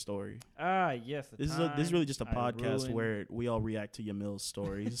other story? Yes. This is really just a podcast where we all react to Yamil's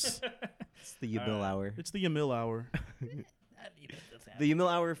stories. It's the Yamil Hour. It's the Yamil Hour. The Yamil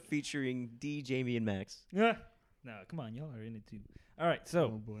Hour featuring D, Jamie, and Max. No, come on, y'all are in it too. All right, so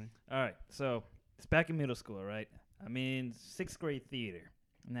boy. it's back in middle school, right? I'm in 6th grade theater.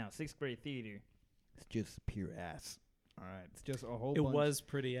 Now, 6th grade theater, it's just pure ass. All right, it's just a whole. It bunch. was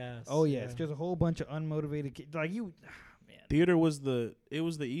pretty ass. Oh yeah, it's just a whole bunch of unmotivated kids. Like you, man. Theater was the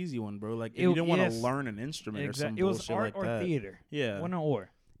easy one, bro. Like, if It- you didn't want to yes. learn an instrument or some It was bullshit art like or that. theater. Yeah. One or.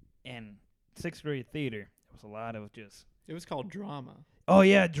 And 6th grade theater, it was a lot of just. It was called drama. Oh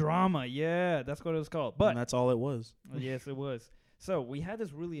yeah, drama. Yeah, that's what it was called. But And that's all it was. yes, it was. So we had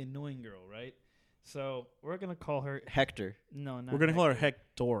this really annoying girl, right? So we're gonna call her. Hector. No, not We're going to call her Hector.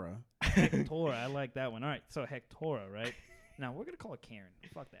 Hectora. Hectora. I like that one. All right, so Hectora, right? Now we're gonna call her Karen.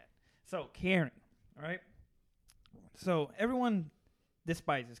 Fuck that. So Karen, all right. So everyone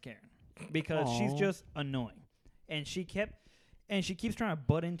despises Karen because she's Aw. just annoying, and she keeps trying to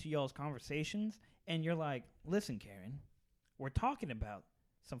butt into y'all's conversations, and you're like, listen, Karen, we're talking about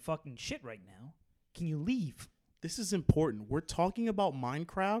some fucking shit right now. Can you leave? This is important. We're talking about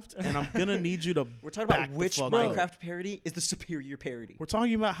Minecraft, and I'm gonna need you to. We're talking back about the which fuck Minecraft up. parody is the superior parody. We're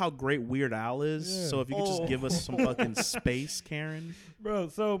talking about how great Weird Al is. Yeah. So if you could just give us some fucking space, Karen. Bro,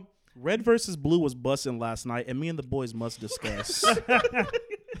 so Red versus Blue was busting last night, and me and the boys must discuss.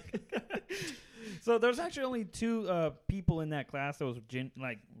 So there's actually only two people in that class that was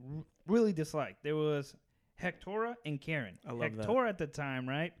really disliked. There was Hectora and Karen. I love that. Hectora at the time,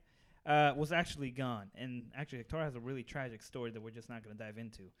 right, was actually gone. And actually, Hectora has a really tragic story that we're just not going to dive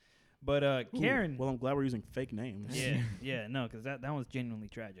into. But Karen... Well, I'm glad we're using fake names. Yeah, no, because that one's genuinely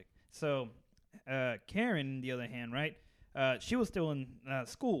tragic. So Karen, on the other hand, right, she was still in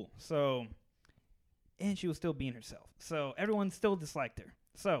school. So, and she was still being herself. So everyone still disliked her.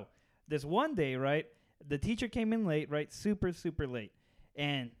 So this one day, right, the teacher came in late, right, super, super late.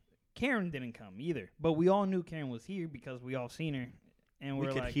 And Karen didn't come either. But we all knew Karen was here because we all seen her. And We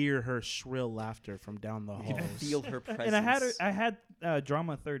we're could like, hear her shrill laughter from down the You could halls. feel her presence. and I had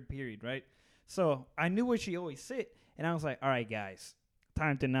drama third period, right? So I knew where she always sit. And I was like, all right, guys,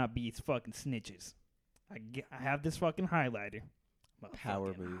 time to not be fucking snitches. I have this fucking highlighter. I'm gonna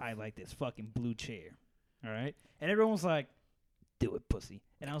Power fucking move. highlight this fucking blue chair. All right? And everyone was like, do it, pussy.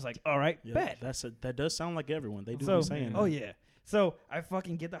 And I was like, all right, Yeah, bet. that does sound like everyone. They do So, be saying oh that. yeah. So I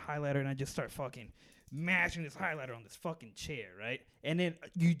fucking get the highlighter and I just start fucking mashing this highlighter on this fucking chair, right? And then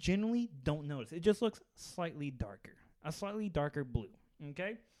you generally don't notice. It just looks slightly darker. A slightly darker blue.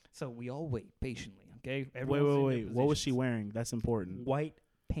 Okay? So we all wait patiently, okay? Everyone's in their Wait. What was she positions. wearing? That's important. White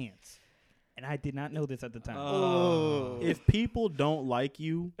pants. And I did not know this at the time. Oh. If people don't like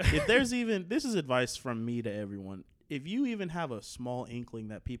you, if there's even, this is advice from me to everyone. If you even have a small inkling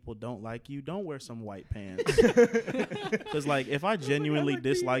that people don't like you, don't wear some white pants. Because, like, if I genuinely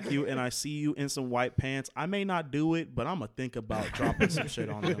dislike you and I see you in some white pants, I may not do it, but I'm going to think about dropping some shit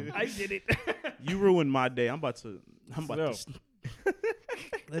on them. I did it. You ruined my day. I'm about to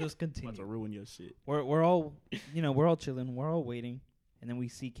Let us continue. ruin your shit. We're all, we're all chilling. We're all waiting. And then we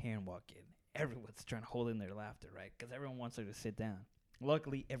see Karen walk in. Everyone's trying to hold in their laughter, right? Because everyone wants her to sit down.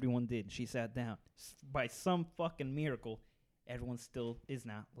 Luckily, everyone did. She sat down. By some fucking miracle, everyone still is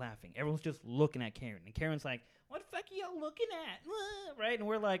not laughing. Everyone's just looking at Karen. And Karen's like, what the fuck are y'all looking at? Right? And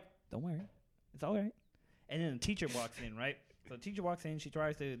we're like, don't worry. It's all right. And then the teacher walks in, right? So the teacher walks in. She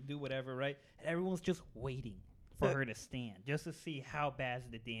tries to do whatever, right? And everyone's just waiting for her to stand just to see how bad's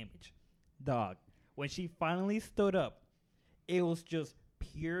the damage. Dog. When she finally stood up, it was just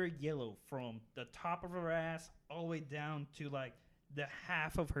pure yellow from the top of her ass all the way down to, like, the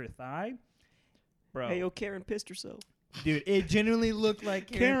half of her thigh. Bro. Hey, yo, Karen pissed herself. Dude, it genuinely looked like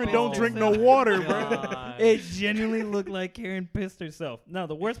Karen, pissed don't drink no herself. water, bro. God. It genuinely looked like Karen pissed herself. No,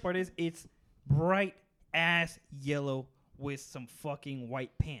 the worst part is it's bright ass yellow with some fucking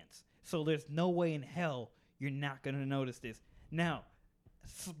white pants. So there's no way in hell you're not going to notice this. Now,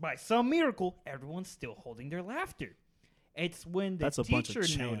 by some miracle, everyone's still holding their laughter. It's when the That's a bunch teacher of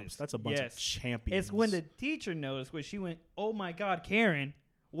champs. noticed. That's a bunch of Yes. champions. It's when the teacher noticed when she went, oh my God, Karen,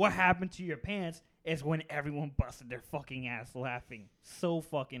 what happened to your pants? Is when everyone busted their fucking ass laughing so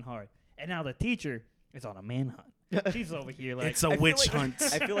fucking hard. And now the teacher is on a manhunt. She's over here like, It's a I feel witch like- hunt.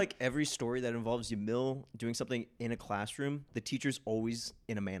 I feel like every story that involves Yamil doing something in a classroom, the teacher's always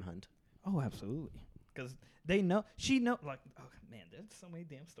in a manhunt. oh, absolutely. Because they know, like, oh man, there's so many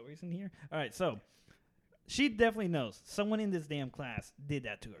damn stories in here. All right, so she definitely knows someone in this damn class did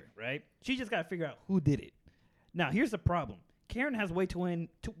that to her, right? She just got to figure out who did it. Now, here's the problem. Karen has way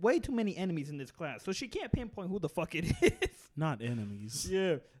too many enemies in this class, so she can't pinpoint who the fuck it is. Not enemies.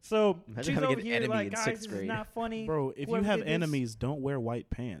 Yeah. So Imagine she's having over an here enemy like, in guys, sixth this grade." is not funny. Bro, if Whoever you have did this- enemies, don't wear white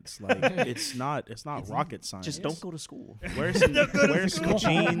pants. Like it's not rocket science. Just don't go to school. wear some, Don't go to wear some school.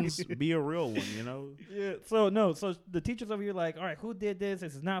 jeans. Be a real one, you know. Yeah. So the teacher's over here like, all right, who did this?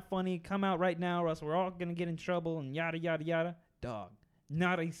 This is not funny. Come out right now, or else we're all gonna get in trouble and yada yada yada. Dog.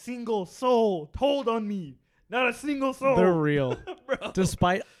 Not a single soul told on me. Not a single soul. They're real. bro.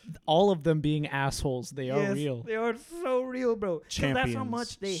 Despite all of them being assholes, they are Yes, real. They are so real, bro. 'Cause that's how Champions.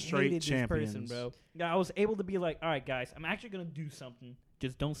 much they Straight hated this person, champions. bro. Yeah, I was able to be like, all right, guys, I'm actually gonna do something.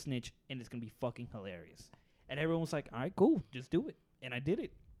 Just don't snitch, and it's gonna be fucking hilarious. And everyone was like, all right, cool, just do it. And I did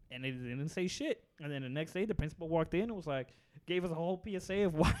it. And they didn't say shit. And then the next day, the principal walked in and was like, gave us a whole PSA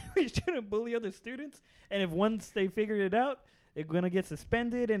of why we shouldn't bully other students. And if once they figured it out, they're gonna get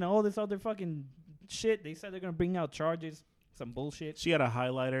suspended and all this other fucking shit. They said they're gonna bring out charges. some bullshit. She had a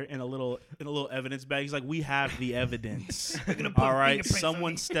highlighter and a little evidence bag. He's like, we have the evidence. put All right, fingerprints on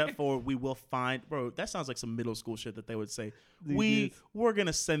someone me. step forward. We will find. Bro, that sounds like some middle school shit that they would say. Dude, We're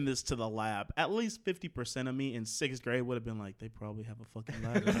gonna send this to the lab. At least 50% of me in 6th grade would have been like, they probably have a fucking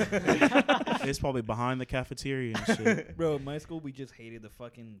lab. It's probably behind the cafeteria and shit. Bro, in my school, we just hated the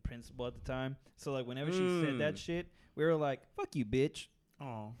fucking principal at the time. So, like, whenever she said that shit, we were like, fuck you, bitch.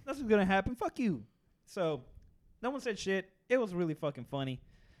 Oh, That's what's going to happen. Fuck you. So, no one said shit. It was really fucking funny.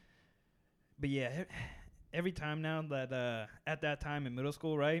 But, yeah, every time now that, at that time in middle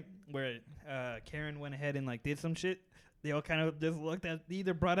school, right, where Karen went ahead and, like, did some shit, they all kind of just looked at, they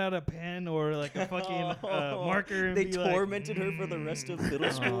either brought out a pen or, like, a fucking marker. And They be like, tormented her for the rest of middle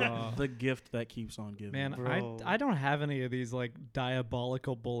school. the gift that keeps on giving. Man, Bro. I don't have any of these like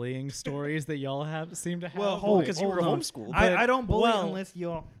diabolical bullying stories that y'all seem to have. Well, Like, Because you were hold on. homeschooled. I don't bully well, unless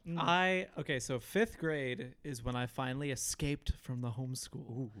y'all. okay, so 5th grade is when I finally escaped from the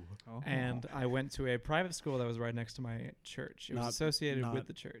homeschool. And I went to a private school that was right next to my church. It was associated with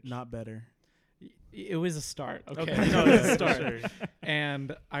the church. Not better. It was a start. Okay. Okay. No, it was a Yeah, start. sure.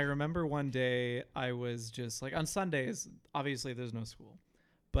 And I remember one day I was just like, on Sundays, obviously there's no school,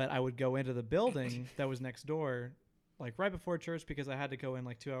 but I would go into the building that was next door, like right before church, because I had to go in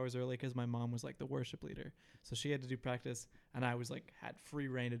like 2 hours early because my mom was like the worship leader. So she had to do practice and I was like, had free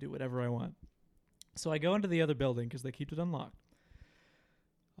reign to do whatever I want. So I go into the other building because they keep it unlocked.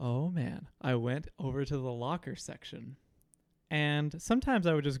 Oh man, I went over to the locker section. And sometimes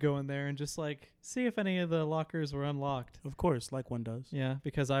I would just go in there and just like see if any of the lockers were unlocked. Of course, like one does. Yeah,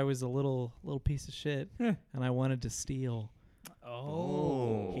 because I was a little piece of shit and I wanted to steal.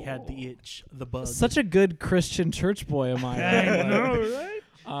 Oh. He had the itch, the bug. Such a good Christian church boy am I. I know,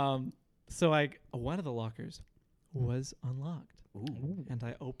 right? So one of the lockers was unlocked. Ooh. And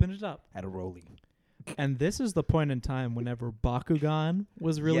I opened it up. Had a rolling. And this is the point in time whenever Bakugan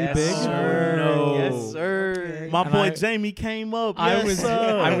was really Yes, big. sir. No. Yes, sir. My And boy I- Jamie came up. I Yes, was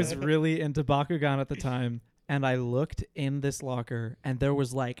sir. I was really into Bakugan at the time, and I looked in this locker, and there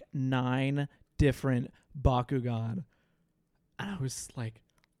was like 9 different Bakugan, and I was like,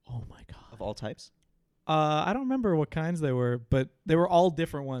 "Oh my god!" Of all types. I don't remember what kinds they were, but they were all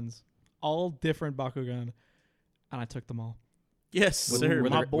different ones, all different Bakugan, and I took them all. Yes, Were, sir. were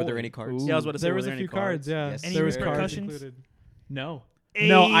my there, boy. were there any cards? Yeah, I was about to say, There were was there a any few cards, yeah. Yes, Any there was sir. cards repercussions? included. No,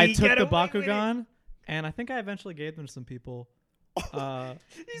 no, I Hey, took get the away with it. Bakugan, and I think I eventually gave them to some people.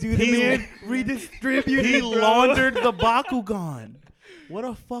 Dude, the man redistributed. He bro. laundered the Bakugan. What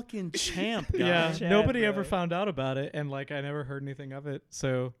a fucking champ, guy. Yeah, Chad, nobody bro. ever found out about it, and like I never heard anything of it.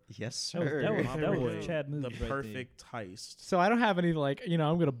 So Yes, That was- sir. that was- My that boy. was Chad The movies right there. perfect heist. I don't have any like I'm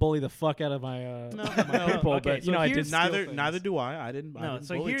gonna bully the fuck out of my No, my no. people, Okay, but so I did here's- steal Neither things. do I. I didn't. I No, didn't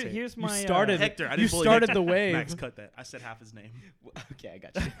so bully Tate. here's You my started Hector. I you didn't bully started Hector. the wave. Max, cut that. I said half his name. Okay, I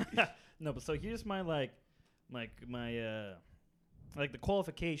got you. No, but so here's my like the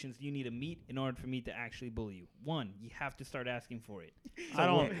qualifications you need to meet in order for me to actually bully you. 1, you have to start asking for it. I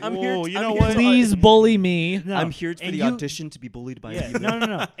don't. I'm here Whoa, to- you I'm know here what? to- Please bully me. No, I'm here for and the you- audition to be bullied by Yeah, you.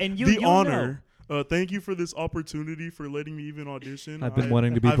 no. And you The you'll honor. Thank you for this opportunity for letting me even audition. I've been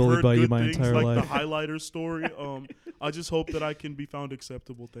wanting to be I've bullied heard by you good my things, entire like life. the highlighter story. I just hope that I can be found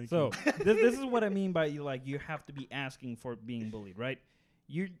acceptable. Thank So you. this is what I mean by you have to be asking for being bullied, right?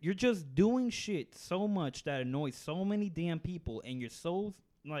 You're just doing shit so much that annoys so many damn people, and you're so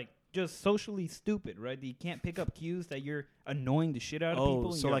like just socially stupid, right? That you can't pick up cues that you're annoying the shit out of people. Oh,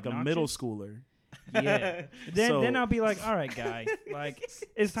 and so you're like a middle obnoxious. schooler. Yeah. Then So- I'll be like, all right, guy, like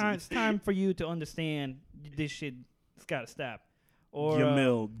it's time for you to understand this shit. It's gotta stop. Or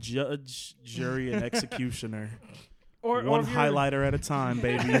Yamil, judge, jury, and executioner. or One if you're- highlighter at a time,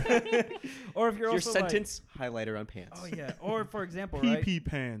 baby. or if you're Your also like- sentence, highlighter on pants. oh yeah. Or for example, right? PP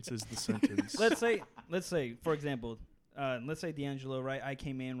pants is the sentence. let's say for example, let's say D'Angelo, right? I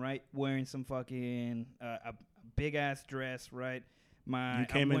came in right wearing some fucking a big ass dress, right? You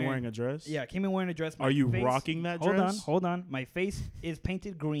came in wearing a dress? Yeah, I came in wearing a dress. My Are you face- rocking that Hold dress? Hold on. My face is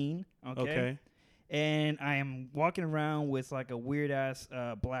painted green. Okay. Okay. And I am walking around with like a weird ass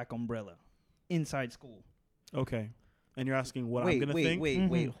black umbrella inside school. Okay. And you're asking what I'm wait, gonna wait, think? wait,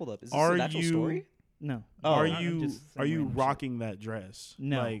 wait. Hold up. Is this Are an actual you- story? No. Oh, are I'm you just saying are you random shit. rocking that dress?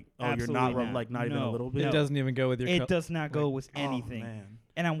 No, Like you're not absolutely not. like not even a No. little It bit. No. doesn't even go with your. It does not go with Oh, anything. man.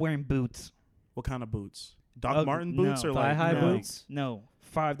 And I'm wearing boots. What kind of boots? Doc Ugly- Martin boots no. or like Thigh-high no. boots? No,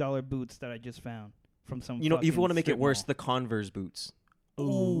 $5 boots that I just found from some. You know, if you fucking want to make it strip worse, mall. the Converse boots.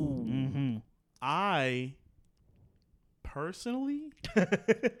 Ooh. Mm-hmm. I personally.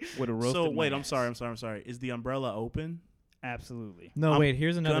 With a roasted. So wait, my I'm ass. sorry. Is the umbrella open? Absolutely. No, I'm wait.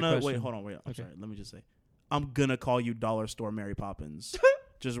 Here's another question. Wait, hold on, wait. I'm Okay. sorry. Let me just say, I'm gonna call you Dollar Store Mary Poppins.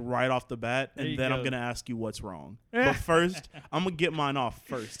 Just right off the bat, and then I'm gonna ask you what's wrong. But first, I'm gonna get mine off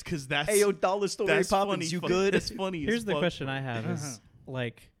first, because that's Hey, yo, Dollar Store Mary Poppins, funny. you good? That's funny. Here's as the fuck, question bro. I have is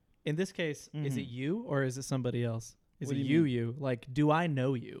like, in this case, is it you or is it somebody else? Is What it do you you? Like, do I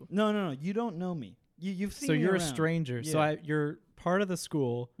know you? No. You don't know me. You've seen So me you're a around. stranger. So Yeah. you're part of the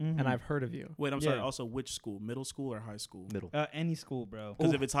school, and Mhm. I've heard of you. Wait, I'm sorry. Yeah. Also, which school? Middle school or high school? Middle. Any school, bro.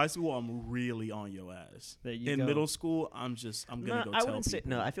 Because if it's high school, I'm really on your ass. There you In go. middle school, I'm gonna No, go I tell wouldn't say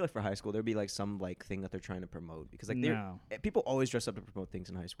people. no. I feel like for high school there'd be like some like thing that they're trying to promote because like No. people always dress up to promote things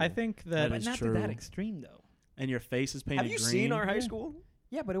in high school. I think That that is But not true. to that extreme, though. And your face is painted Have you green. seen our high Yeah. school?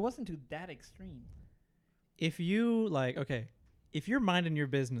 Yeah, but it wasn't to that extreme. if you like, okay, if you're minding your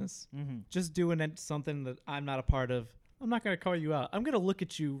business, Mm-hmm. just doing something that I'm not a part of, I'm not gonna call you out. I'm gonna look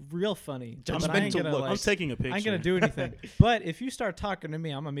at you real funny. but I ain't Judgmental gonna, look. like, I'm taking a picture. I ain't gonna do anything. But if you start talking to me,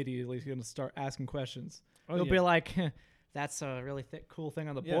 I'm immediately gonna start asking questions. Oh, You'll yeah. be like, "That's a really thick, cool thing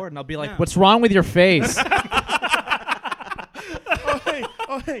on the Yeah. board," and I'll be like, Yeah. "What's wrong with your face?"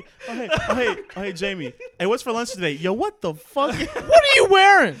 oh hey, Jamie. Hey, what's for lunch today? Yo, what the fuck? What are you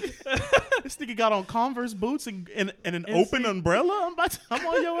wearing? This nigga got on Converse boots and an And open see- umbrella. I'm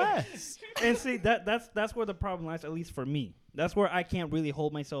on your ass. And see, that's where the problem lies, at least for me. That's where I can't really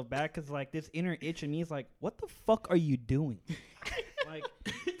hold myself back, because like this inner itch in me is like, what the fuck are you doing? Like,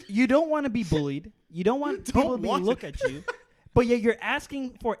 you don't want to be bullied. You don't want people to want look at you. But yet you're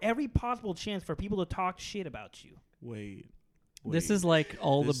asking for every possible chance for people to talk shit about you. Wait. This is like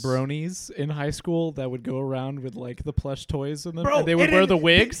all This- the bronies in high school that would go around with like the plush toys and, Bro, and they would and wear then the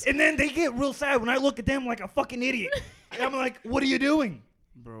wigs. And then they get real sad when I look at them like a fucking idiot. And I'm like, what are you doing?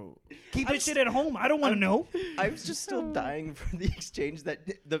 bro. Keep this shit at home. I don't want to know. I was just still dying for the exchange that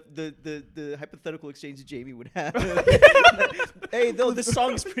the hypothetical exchange that Jamie would have. Hey, though this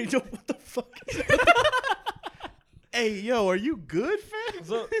song is pretty dope. What the fuck? Hey, yo, are you good, fam?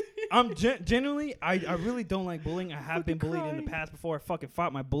 So I'm genuinely, I really don't like bullying. I have been bullied in the past before. I fucking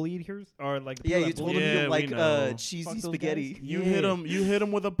fought my bullies or like the Yeah, people you that told bullied him Yeah, you we like know. cheesy Fuck those spaghetti. guys. You Yeah. hit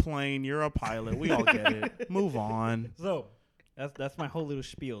him with a plane. You're a pilot. We all get it. Move on. So that's my whole little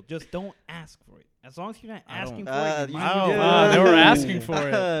spiel. Just don't ask for it. As long as you're not I asking don't- for it, you you might Oh, be good. wow, they were asking for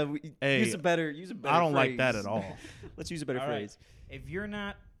it. Hey, use a better I don't like phrase. that at all. Let's use a better All right. phrase.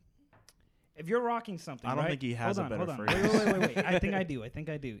 If you're rocking something, I don't right? think he has Hold a on, better hold on. phrase. Wait. I think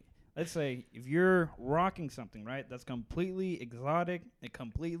I do. Let's say if you're rocking something, right, that's completely exotic and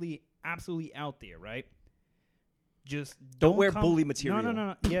completely, absolutely out there, right? Just Don't wear come- bully material.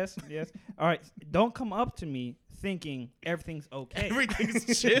 No. Yes. All right. Don't come up to me thinking everything's okay.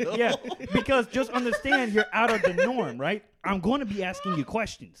 Everything's chill. Yeah, because just understand you're out of the norm, right? I'm going to be asking you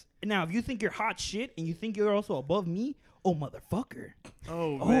questions. Now, if you think you're hot shit and you think you're also above me, oh, motherfucker.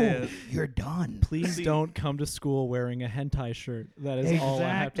 Oh, Oh, man. you're done. Please See- don't come to school wearing a hentai shirt. That is all I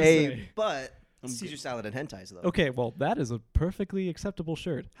have to Hey, say. but I'm Caesar salad and hentais though. Okay, well, that is a perfectly acceptable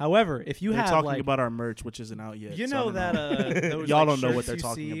shirt. However, if you They're have talking like, about our merch, which isn't out yet. you so I know don't that those, Y'all like, don't know what shirts they're you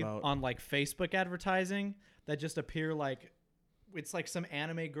talking see about. on like Facebook advertising that just appear like it's like some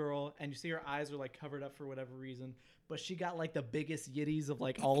anime girl and you see her eyes are like covered up for whatever reason, but she got like the biggest yitties of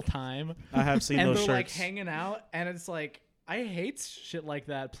like all time, I have seen and those they're shirts. like hanging out, and it's like I hate shit like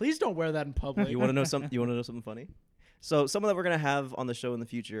that. Please don't wear that in public. You want to know something? You want to know something funny? So someone that we're gonna have on the show in the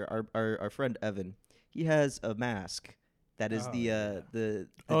future, our friend Evan, he has a mask that is Oh, the.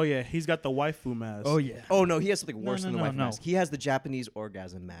 Oh yeah, he's got the waifu mask. Oh, yeah. Oh no, he has something worse No, than the no, wife no. mask. He has the Japanese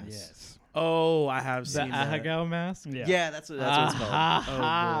orgasm mask. Yes. Oh, I have the seen that. Ahagao mask. Yeah, that's what it's called.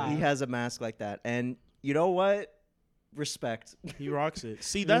 Ah-ha. He has a mask like that, and you know what? Respect. He rocks it.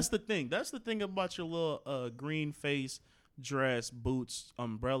 See, that's the thing. That's the thing about your little green face, dress, boots,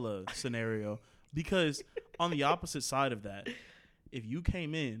 umbrella scenario. Because on the opposite side of that, if you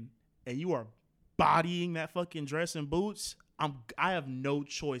came in and you are bodying that fucking dress and boots, I have no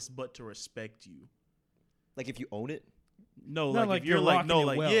choice but to respect you. Like if you own it. No, No, like, like if you're you're like rocking no, it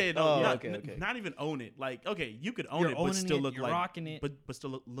like well. yeah, no, Oh, not, okay. not even own it. Like okay, you could own You're it, but owning still it, look you're like rocking it. but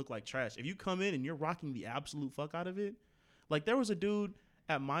still look like trash. If you come in and you're rocking the absolute fuck out of it, like there was a dude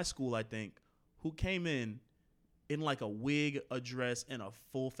at my school, I think, who came in like a wig, a dress, and a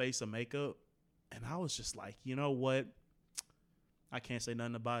full face of makeup, and I was just like, you know what? I can't say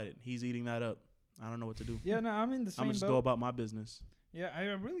nothing about it. He's eating that up. I don't know what to do. Yeah, no, I'm in the same I'm just boat. go about my business. Yeah, I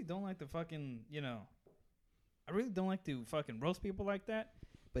really don't like to fucking, I really don't like to fucking roast people like that.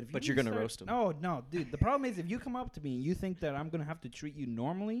 But if But you you're gonna start- roast 'em. No, dude. The problem is if you come up to me and you think that I'm gonna have to treat you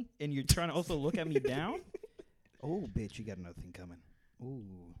normally, and you're trying to also look at me down. Oh, bitch, you got another thing coming. Ooh.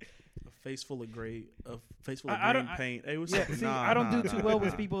 A face full of I green don't- paint. Hey, what's Yeah, up? see, Nah, I don't nah, do too nah, well nah.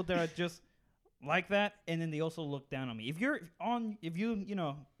 with people that are just like that, and then they also look down on me. If you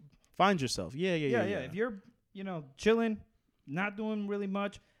Find yourself. Yeah. If you're chilling, not doing really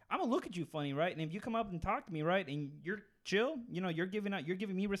much, I'm gonna look at you funny, right? And if you come up and talk to me, right, and you're chill, you're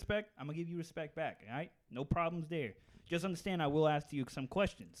giving me respect, I'm gonna give you respect back. All right, no problems there. Just understand, I will ask you some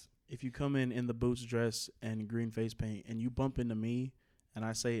questions. If you come in the boots dress and green face paint and you bump into me and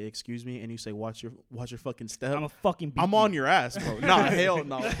I say excuse me and you say watch your fucking step, I'm a fucking. I'm on your ass, bro. Nah, hell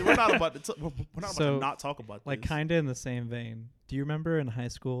no. We're not about to not talk about like this. kind of in the same vein. Do you remember in high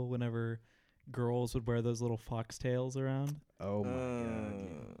school whenever girls would wear those little foxtails around? Oh my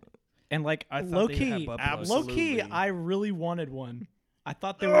god. And like I thought low they key, had butt plugs. low key, Absolutely. I really wanted one. I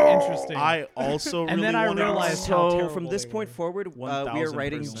thought they were interesting. I also And really then I wanted realized how So terrible from this they point were. forward, we are 1000%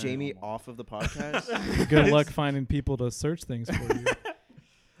 writing Jamie normal. off of the podcast. Good luck finding people to search things for you.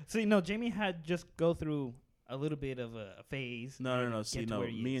 See, no, Jamie had just go through a little bit of a phase. No. and See, get to no. where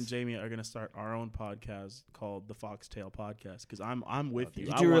he Me is. and Jamie are gonna start our own podcast called the Foxtail Podcast because I'm with you.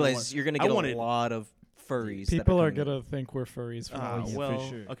 You I do wanted realize one- you're gonna I get wanted- a lot of furries. People that are coming gonna think we're furries for Ah, this. for well,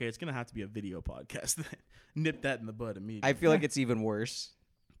 sure. okay, it's gonna have to be a video podcast. Nip that in the bud immediately. I feel like it's even worse.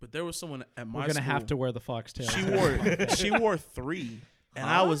 But there was someone at my We're gonna have school- to wear the foxtail. She wore 3, and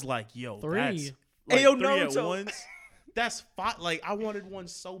I was like, "Yo, 3? that's Hey, yo, 3 at Naruto. once. That's 5. Like I wanted one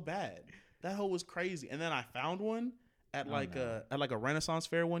so bad. That hoe was crazy. And then I found one at a Renaissance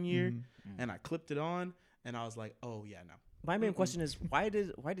fair one year, Mhm. and I clipped it on, and I was like, "Oh yeah, no." My main question is why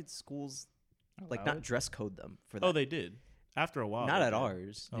did schools like Allow not it? dress code them for that? Oh, they did. After a while, not they at did.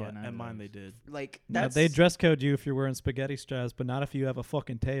 ours. Oh, Yeah, at not at mine ours. they did. Like Yeah, that's they dress code you if you're wearing spaghetti straps, but not if you have a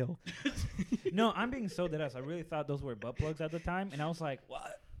fucking tail. No, I'm being so deadass. I really thought those were butt plugs at the time, and I was like,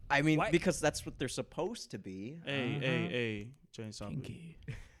 what? I mean, Why- because that's what they're supposed to be. Hey, Jane, stop it. Kinky.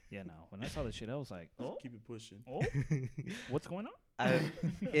 Yeah, no. When I saw the shit, I was like, oh, Keep it pushing. oh, what's going on?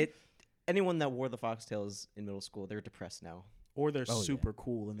 Anyone that wore the foxtails in middle school, they're depressed now. Or they're Oh, yeah. super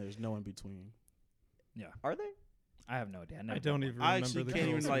cool, and there's no in between. Are they? I have no idea. I don't even I remember actually the can't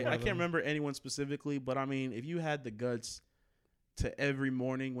even girls who like. wore I can't them. remember anyone specifically, but I mean, if you had the guts to every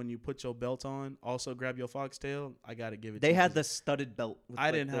morning when you put your belt on, also grab your foxtail, I gotta give it. They to you had 'cause the studded belt. With I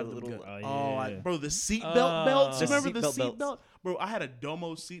like didn't the have the little. little. Oh, yeah. Bro, the seatbelt belts. The Remember the seatbelt belts. seatbelt, bro? I had a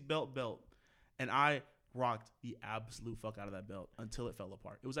Domo seatbelt belt, and I rocked the absolute fuck out of that belt until it fell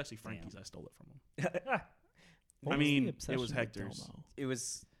apart. It was actually Frankie's. I stole it from him. What I was the mean, it obsession was with Hector's. Domo? It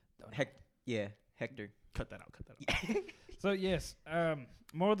was Hector. Cut that out. So, yes,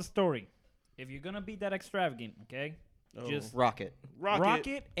 moral of the story. If you're going to be that extravagant, okay, Oh. Just Rocket. rock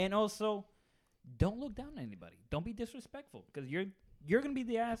it. And also, don't look down on anybody. Don't be disrespectful, because you're going to be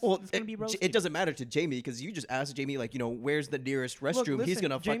the ass Well, that's going to be roasted. it doesn't matter to Jamie because you just asked Jamie like, where's the nearest Look, restroom? He's listen,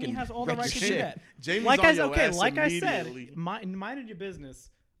 gonna Jamie fucking has all the right to do register. that. Jamie's Like on I your okay, ass like I said, immediately. mind your business.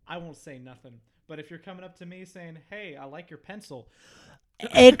 I won't say nothing. But if you're coming up to me saying, "Hey, I like your pencil,"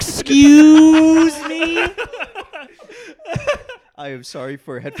 Excuse me. I am sorry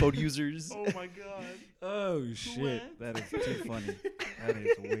for headphone users. Oh my god. Oh, shit. That is too funny. That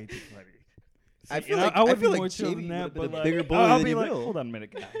is way too funny. I feel You know, like I would feel be like more chill Jamie than that, would've been but a like, bigger bully I'll than be you like, will. hold on a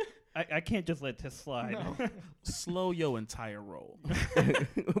minute, guy. I can't just let this slide. No. Slow your entire roll. We're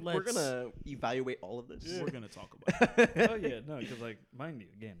Let's- gonna evaluate all of this. We're gonna talk about it. Oh yeah, no, because like, mind you,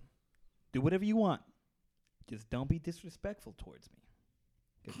 again, do whatever you want. Just don't be disrespectful towards me,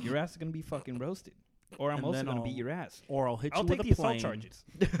 because your ass is gonna be fucking roasted, or I'm And also then gonna I'll- beat your ass. Or I'll hit I'll you take with the a assault plane. charges.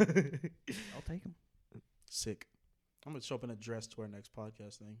 I'll take them. Sick. I'm gonna show up in a dress to our next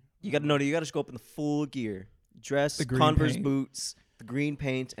podcast thing. You gotta know that you gotta show up in the full gear. Dress, The green Converse paint. boots, the green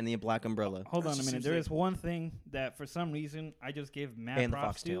paint, and the black umbrella. Hold on a just minute. seems There like- is one thing that for some reason I just give mad And the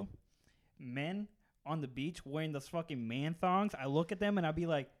props to. foxtail. Men on the beach wearing those fucking man thongs. I look at them and I be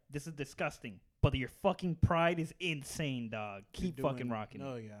like, this is disgusting. But your fucking pride is insane, dog. Keep fucking rocking.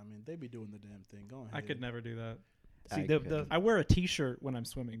 Oh yeah, I mean they be doing the damn thing. Go ahead. I could never do that. See, I the couldn't. I wear a T-shirt when I'm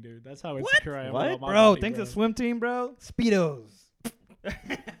swimming, dude. That's how insecure I am. What? about my bro, body, thanks bro. to swim team, bro. Speedos.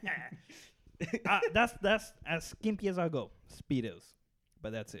 That's as skimpy as I go. Speedos.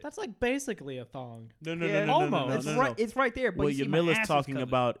 But that's it. That's like basically a thong. No, no, Yeah, no, no, no, no, almost. no, it's no, right. no. It's right there. But What you see my Yamila's ass is talking covered.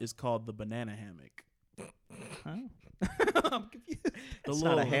 about is called the banana hammock. Huh? I'm confused. The It's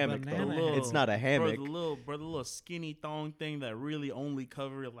little, not a hammock, banana though. hammock. It's not a hammock. Bro, the little skinny thong thing that really only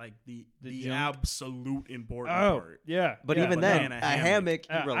cover like the junk. absolute important Oh, part. yeah. But yeah, even but then, banana a hammock. hammock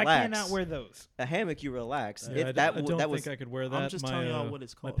you I relax. cannot wear those. A hammock you relax. Yeah, If that I don't that was think I could wear that. I'm just telling y'all what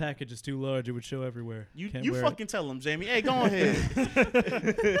it's My called. package is too large. It would show everywhere. You Can't you wear fucking tell him, Jamie. Hey, go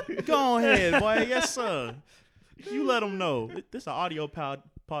ahead. Go ahead, boy. Yes, sir. You let him know. This is an audio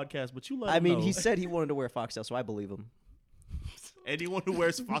podcast, but you let him I mean, know. he said he wanted to wear foxtail, so I believe him. Anyone who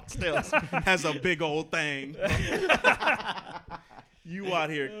wears foxtails has a big old thing. You out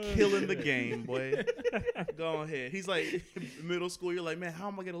here killing the game, boy. Go ahead. He's like, middle school, you're like, man, how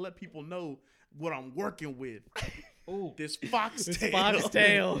am I going to let people know what I'm working with? Ooh. This foxtail. It's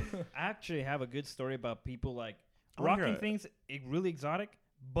foxtail. I actually have a good story about people like I wanna hear rocking it. things really exotic,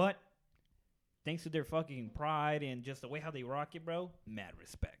 but thanks to their fucking pride and just the way how they rock it, bro, mad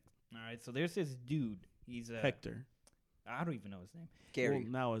respect. All right, so there's this dude. He's Hector. I don't even know his name. Gary.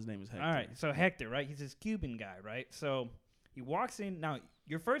 Well, now his name is Hector. All right, so Hector, right? He's this Cuban guy, right? So he walks in. Now,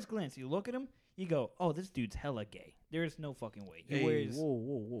 your first glance, you look at him, you go, "Oh, this dude's hella gay." There's no fucking way. He Hey, wears.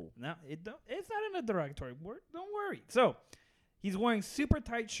 whoa. No, it's not in a derogatory word. Don't worry. So he's wearing super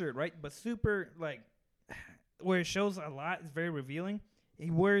tight shirt, right? But super like where it shows a lot. It's very revealing.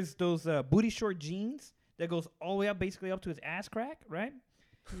 He wears those booty short jeans that goes all the way up, basically up to his ass crack, right?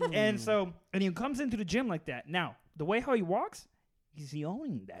 And he comes into the gym like that. Now, the way how he walks, he's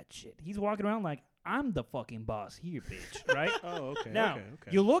owning that shit. He's walking around like, I'm the fucking boss here, bitch, right? Oh, okay. Now,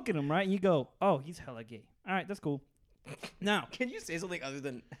 okay. you look at him, right, and you go, oh, he's hella gay. All right, that's cool. Now, Can you say something other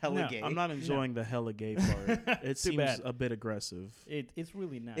than hella No, gay? I'm not enjoying the hella gay part. It seems bad. a bit aggressive. it's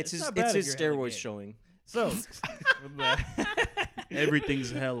really not. It's his not bad if it's his you're hella steroids gay. showing. So,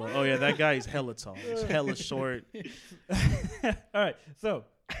 Everything's hella. Oh yeah, that guy's hella tall. He's hella short. all right. So,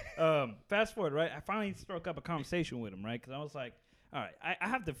 fast forward, right? I finally struck up a conversation with him, right? Because I was like, all right, I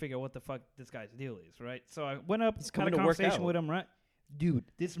have to figure out what the fuck this guy's deal is, right? So I went up, had coming a to work conversation out. with him, right? Dude,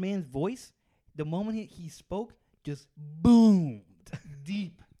 this man's voice, the moment he spoke, just boomed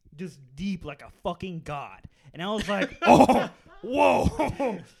just deep like a fucking god. And I was like, oh,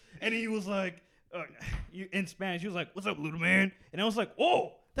 whoa. And he was like, in Spanish, he was like, what's up, little man? And I was like,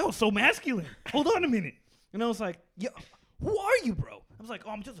 oh, that was so masculine. Hold on a minute. And I was like, yo, who are you, bro? I was like, oh,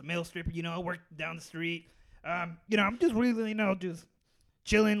 I'm just a male stripper. I work down the street. I'm just really, just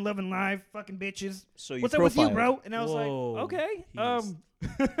chilling, loving life, fucking bitches. So you What's up with you, profiled. bro? And I was Whoa. like, okay. He's-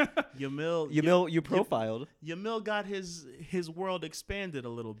 You profiled. Yamil got his world expanded a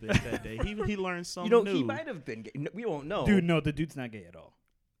little bit that day. He learned something new. He might have been gay. We won't know. Dude, no, the dude's not gay at all.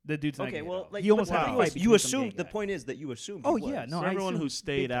 The dude's not gay Okay, at well, all. like he almost but had a the fight thing is, between you some assumed. gay The guys. point is that you assumed. Oh, he yeah, was. no, For I everyone who assumed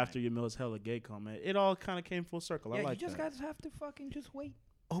stayed big after Yamil's hella gay comment, it all kind of came full circle. I Yeah, like you just that. guys have to fucking just wait.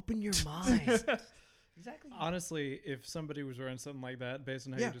 Open your mind. Exactly. Honestly, if somebody was wearing something like that, based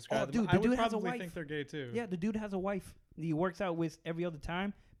on how Yeah. you described Oh, them, dude, I the would dude has a probably wife. think they're gay too. Yeah, the dude has a wife. He works out with every other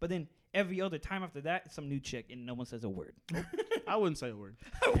time, but then every other time after that, it's some new chick, and no one says a word. I wouldn't say a word.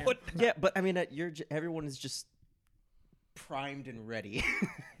 Yeah, but I mean, everyone is just primed and ready.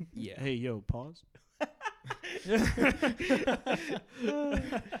 Yeah. Hey, yo, pause.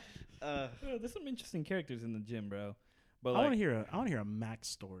 There's some interesting characters in the gym, bro. But I want like, to hear a Max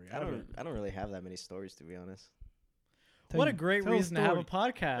story. I don't really have that many stories, to be honest. What a great tell a reason to have a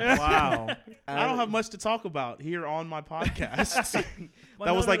podcast. Wow. I don't have much to talk about here on my podcast.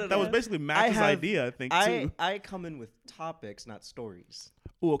 that was basically Max's idea, I think, too. I come in with topics, not stories.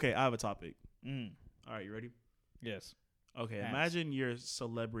 Ooh, okay, I have a topic. Mm, All right, you ready? yes. Okay, Max. imagine your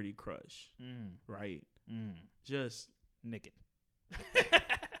celebrity crush, Mm, right? mm, Just naked.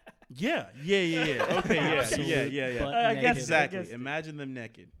 yeah. Okay, yeah. But I guess- naked. Exactly. I guess- Imagine them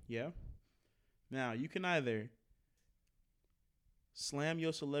naked. Yeah. Now you can either slam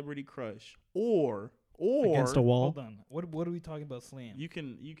your celebrity crush, or Against a wall. Hold on. What are we talking about? Slam. you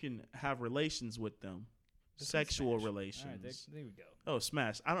can have relations with them, This is sexual smash. relations. All right, there we go. Oh,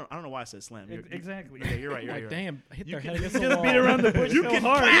 smash! I don't know why I said slam. Exactly. Yeah, you're right. You're Like, right. damn, hit You their can- head you against the just wall. beat around the bush You so can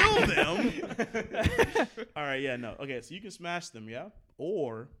hard. kill them. All right, yeah, no. Okay, so you can smash them, yeah?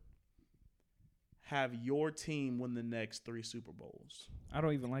 Or have your team win the next 3 Super Bowls. I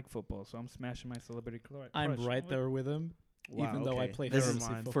don't even like football, so I'm smashing my celebrity crush. I'm right there with him, Wow, even though I okay. play This fantasy is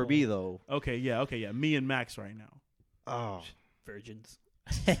football. for me, though. Okay, yeah. Me and Max right now. Oh. Virgins.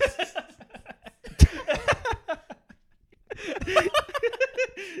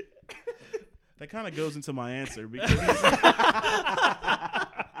 That kind of goes into my answer because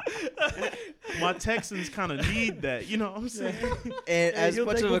my Texans kind of need that. You know what I'm saying? And as you'll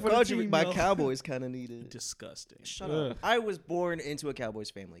much take of one a for the country, team, my though. Cowboys kind of need it. Disgusting. Shut Ugh. up. I was born into a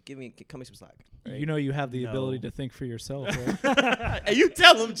Cowboys family. Cut me some slack. You know you have the No. ability to think for yourself, right? Hey, you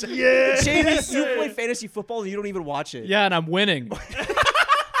tell them. Yeah. Jamie, you play fantasy football and you don't even watch it. Yeah, and I'm winning.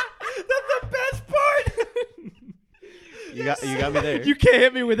 You got me there. You can't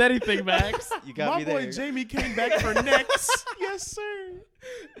hit me with anything, Max. You got My me boy there. Jamie came back for next. Yes, sir.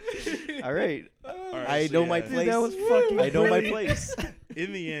 All right. All right, I so know my yeah. place. that was fucking I know my brilliant. place.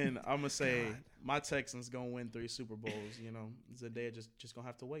 In the end, I'm gonna say my Texans gonna win 3 Super Bowls. You know, Zendaya just gonna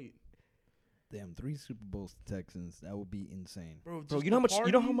have to wait. Damn, 3 Super Bowls to Texans. That would be insane. Bro, just you know how the much?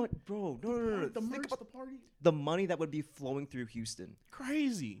 You know how party, much? Bro, no. The Think merch, about the party. the money that would be flowing through Houston.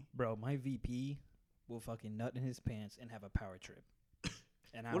 Crazy. Bro, my VP will fucking nut in his pants and have a power trip.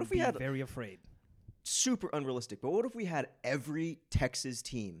 And I What would if we be had- very afraid. Super unrealistic. But what if we had every Texas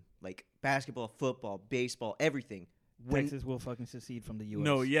team, like basketball, football, baseball, everything? Texas will fucking secede from the U.S.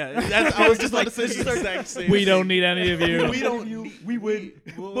 No, yeah. That's, I was just about to say the exact same We thing. don't need any of you. We don't. We would.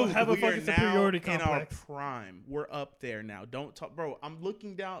 We'll have a we are fucking now superiority in complex. our prime. We're up there now. Don't talk, bro. I'm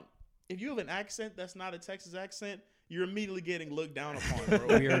looking down. If you have an accent that's not a Texas accent, you're immediately getting looked down upon,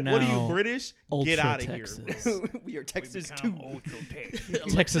 bro. We are What are now you, British? Get Ultra out of here, Texas. bro. We are Texas become too. ultra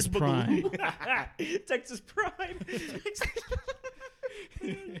Texas. Texas Electric Prime. Boogaloo. Texas Prime.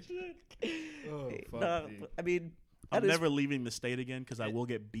 Oh, Hey, fuck, nah, dude. but, I mean, I'm that is- never leaving the state again because I will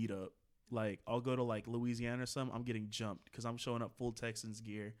get beat up. Like I'll go to like Louisiana or something. I'm getting jumped because I'm showing up full Texans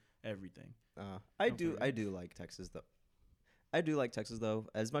gear, everything. I do like Texas though. I do like Texas though.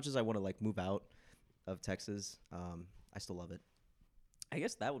 As much as I want to like move out of Texas, I still love it. I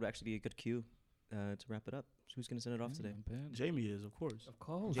guess that would actually be a good cue to wrap it up. So who's gonna send it off today? Jamie is, of course. Of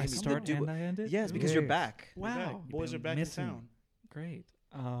course. I Jamie, start do and it. I end it? Yes, because you're back. We're back. Wow. Boys are been back missing. in town. Great.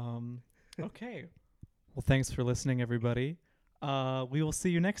 Okay. Well, thanks for listening, everybody. We will see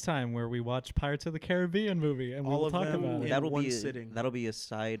you next time where we watch Pirates of the Caribbean movie and All we'll of talk them about it. in one sitting. That'll be a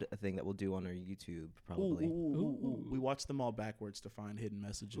side thing that we'll do on our YouTube probably. Ooh. We watch them all backwards to find hidden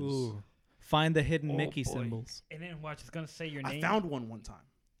messages. Ooh. Find the hidden Oh, Mickey boy. symbols. And then watch, it's going to say your I name. found one time.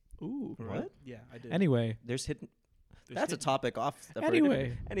 Ooh. What? Yeah, I did. Anyway. There's hidden. There's That's a hidden- topic off. for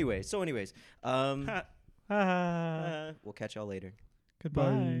Anyway. Anyways, we'll catch y'all later. Ah. We'll catch y'all later.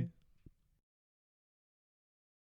 Goodbye.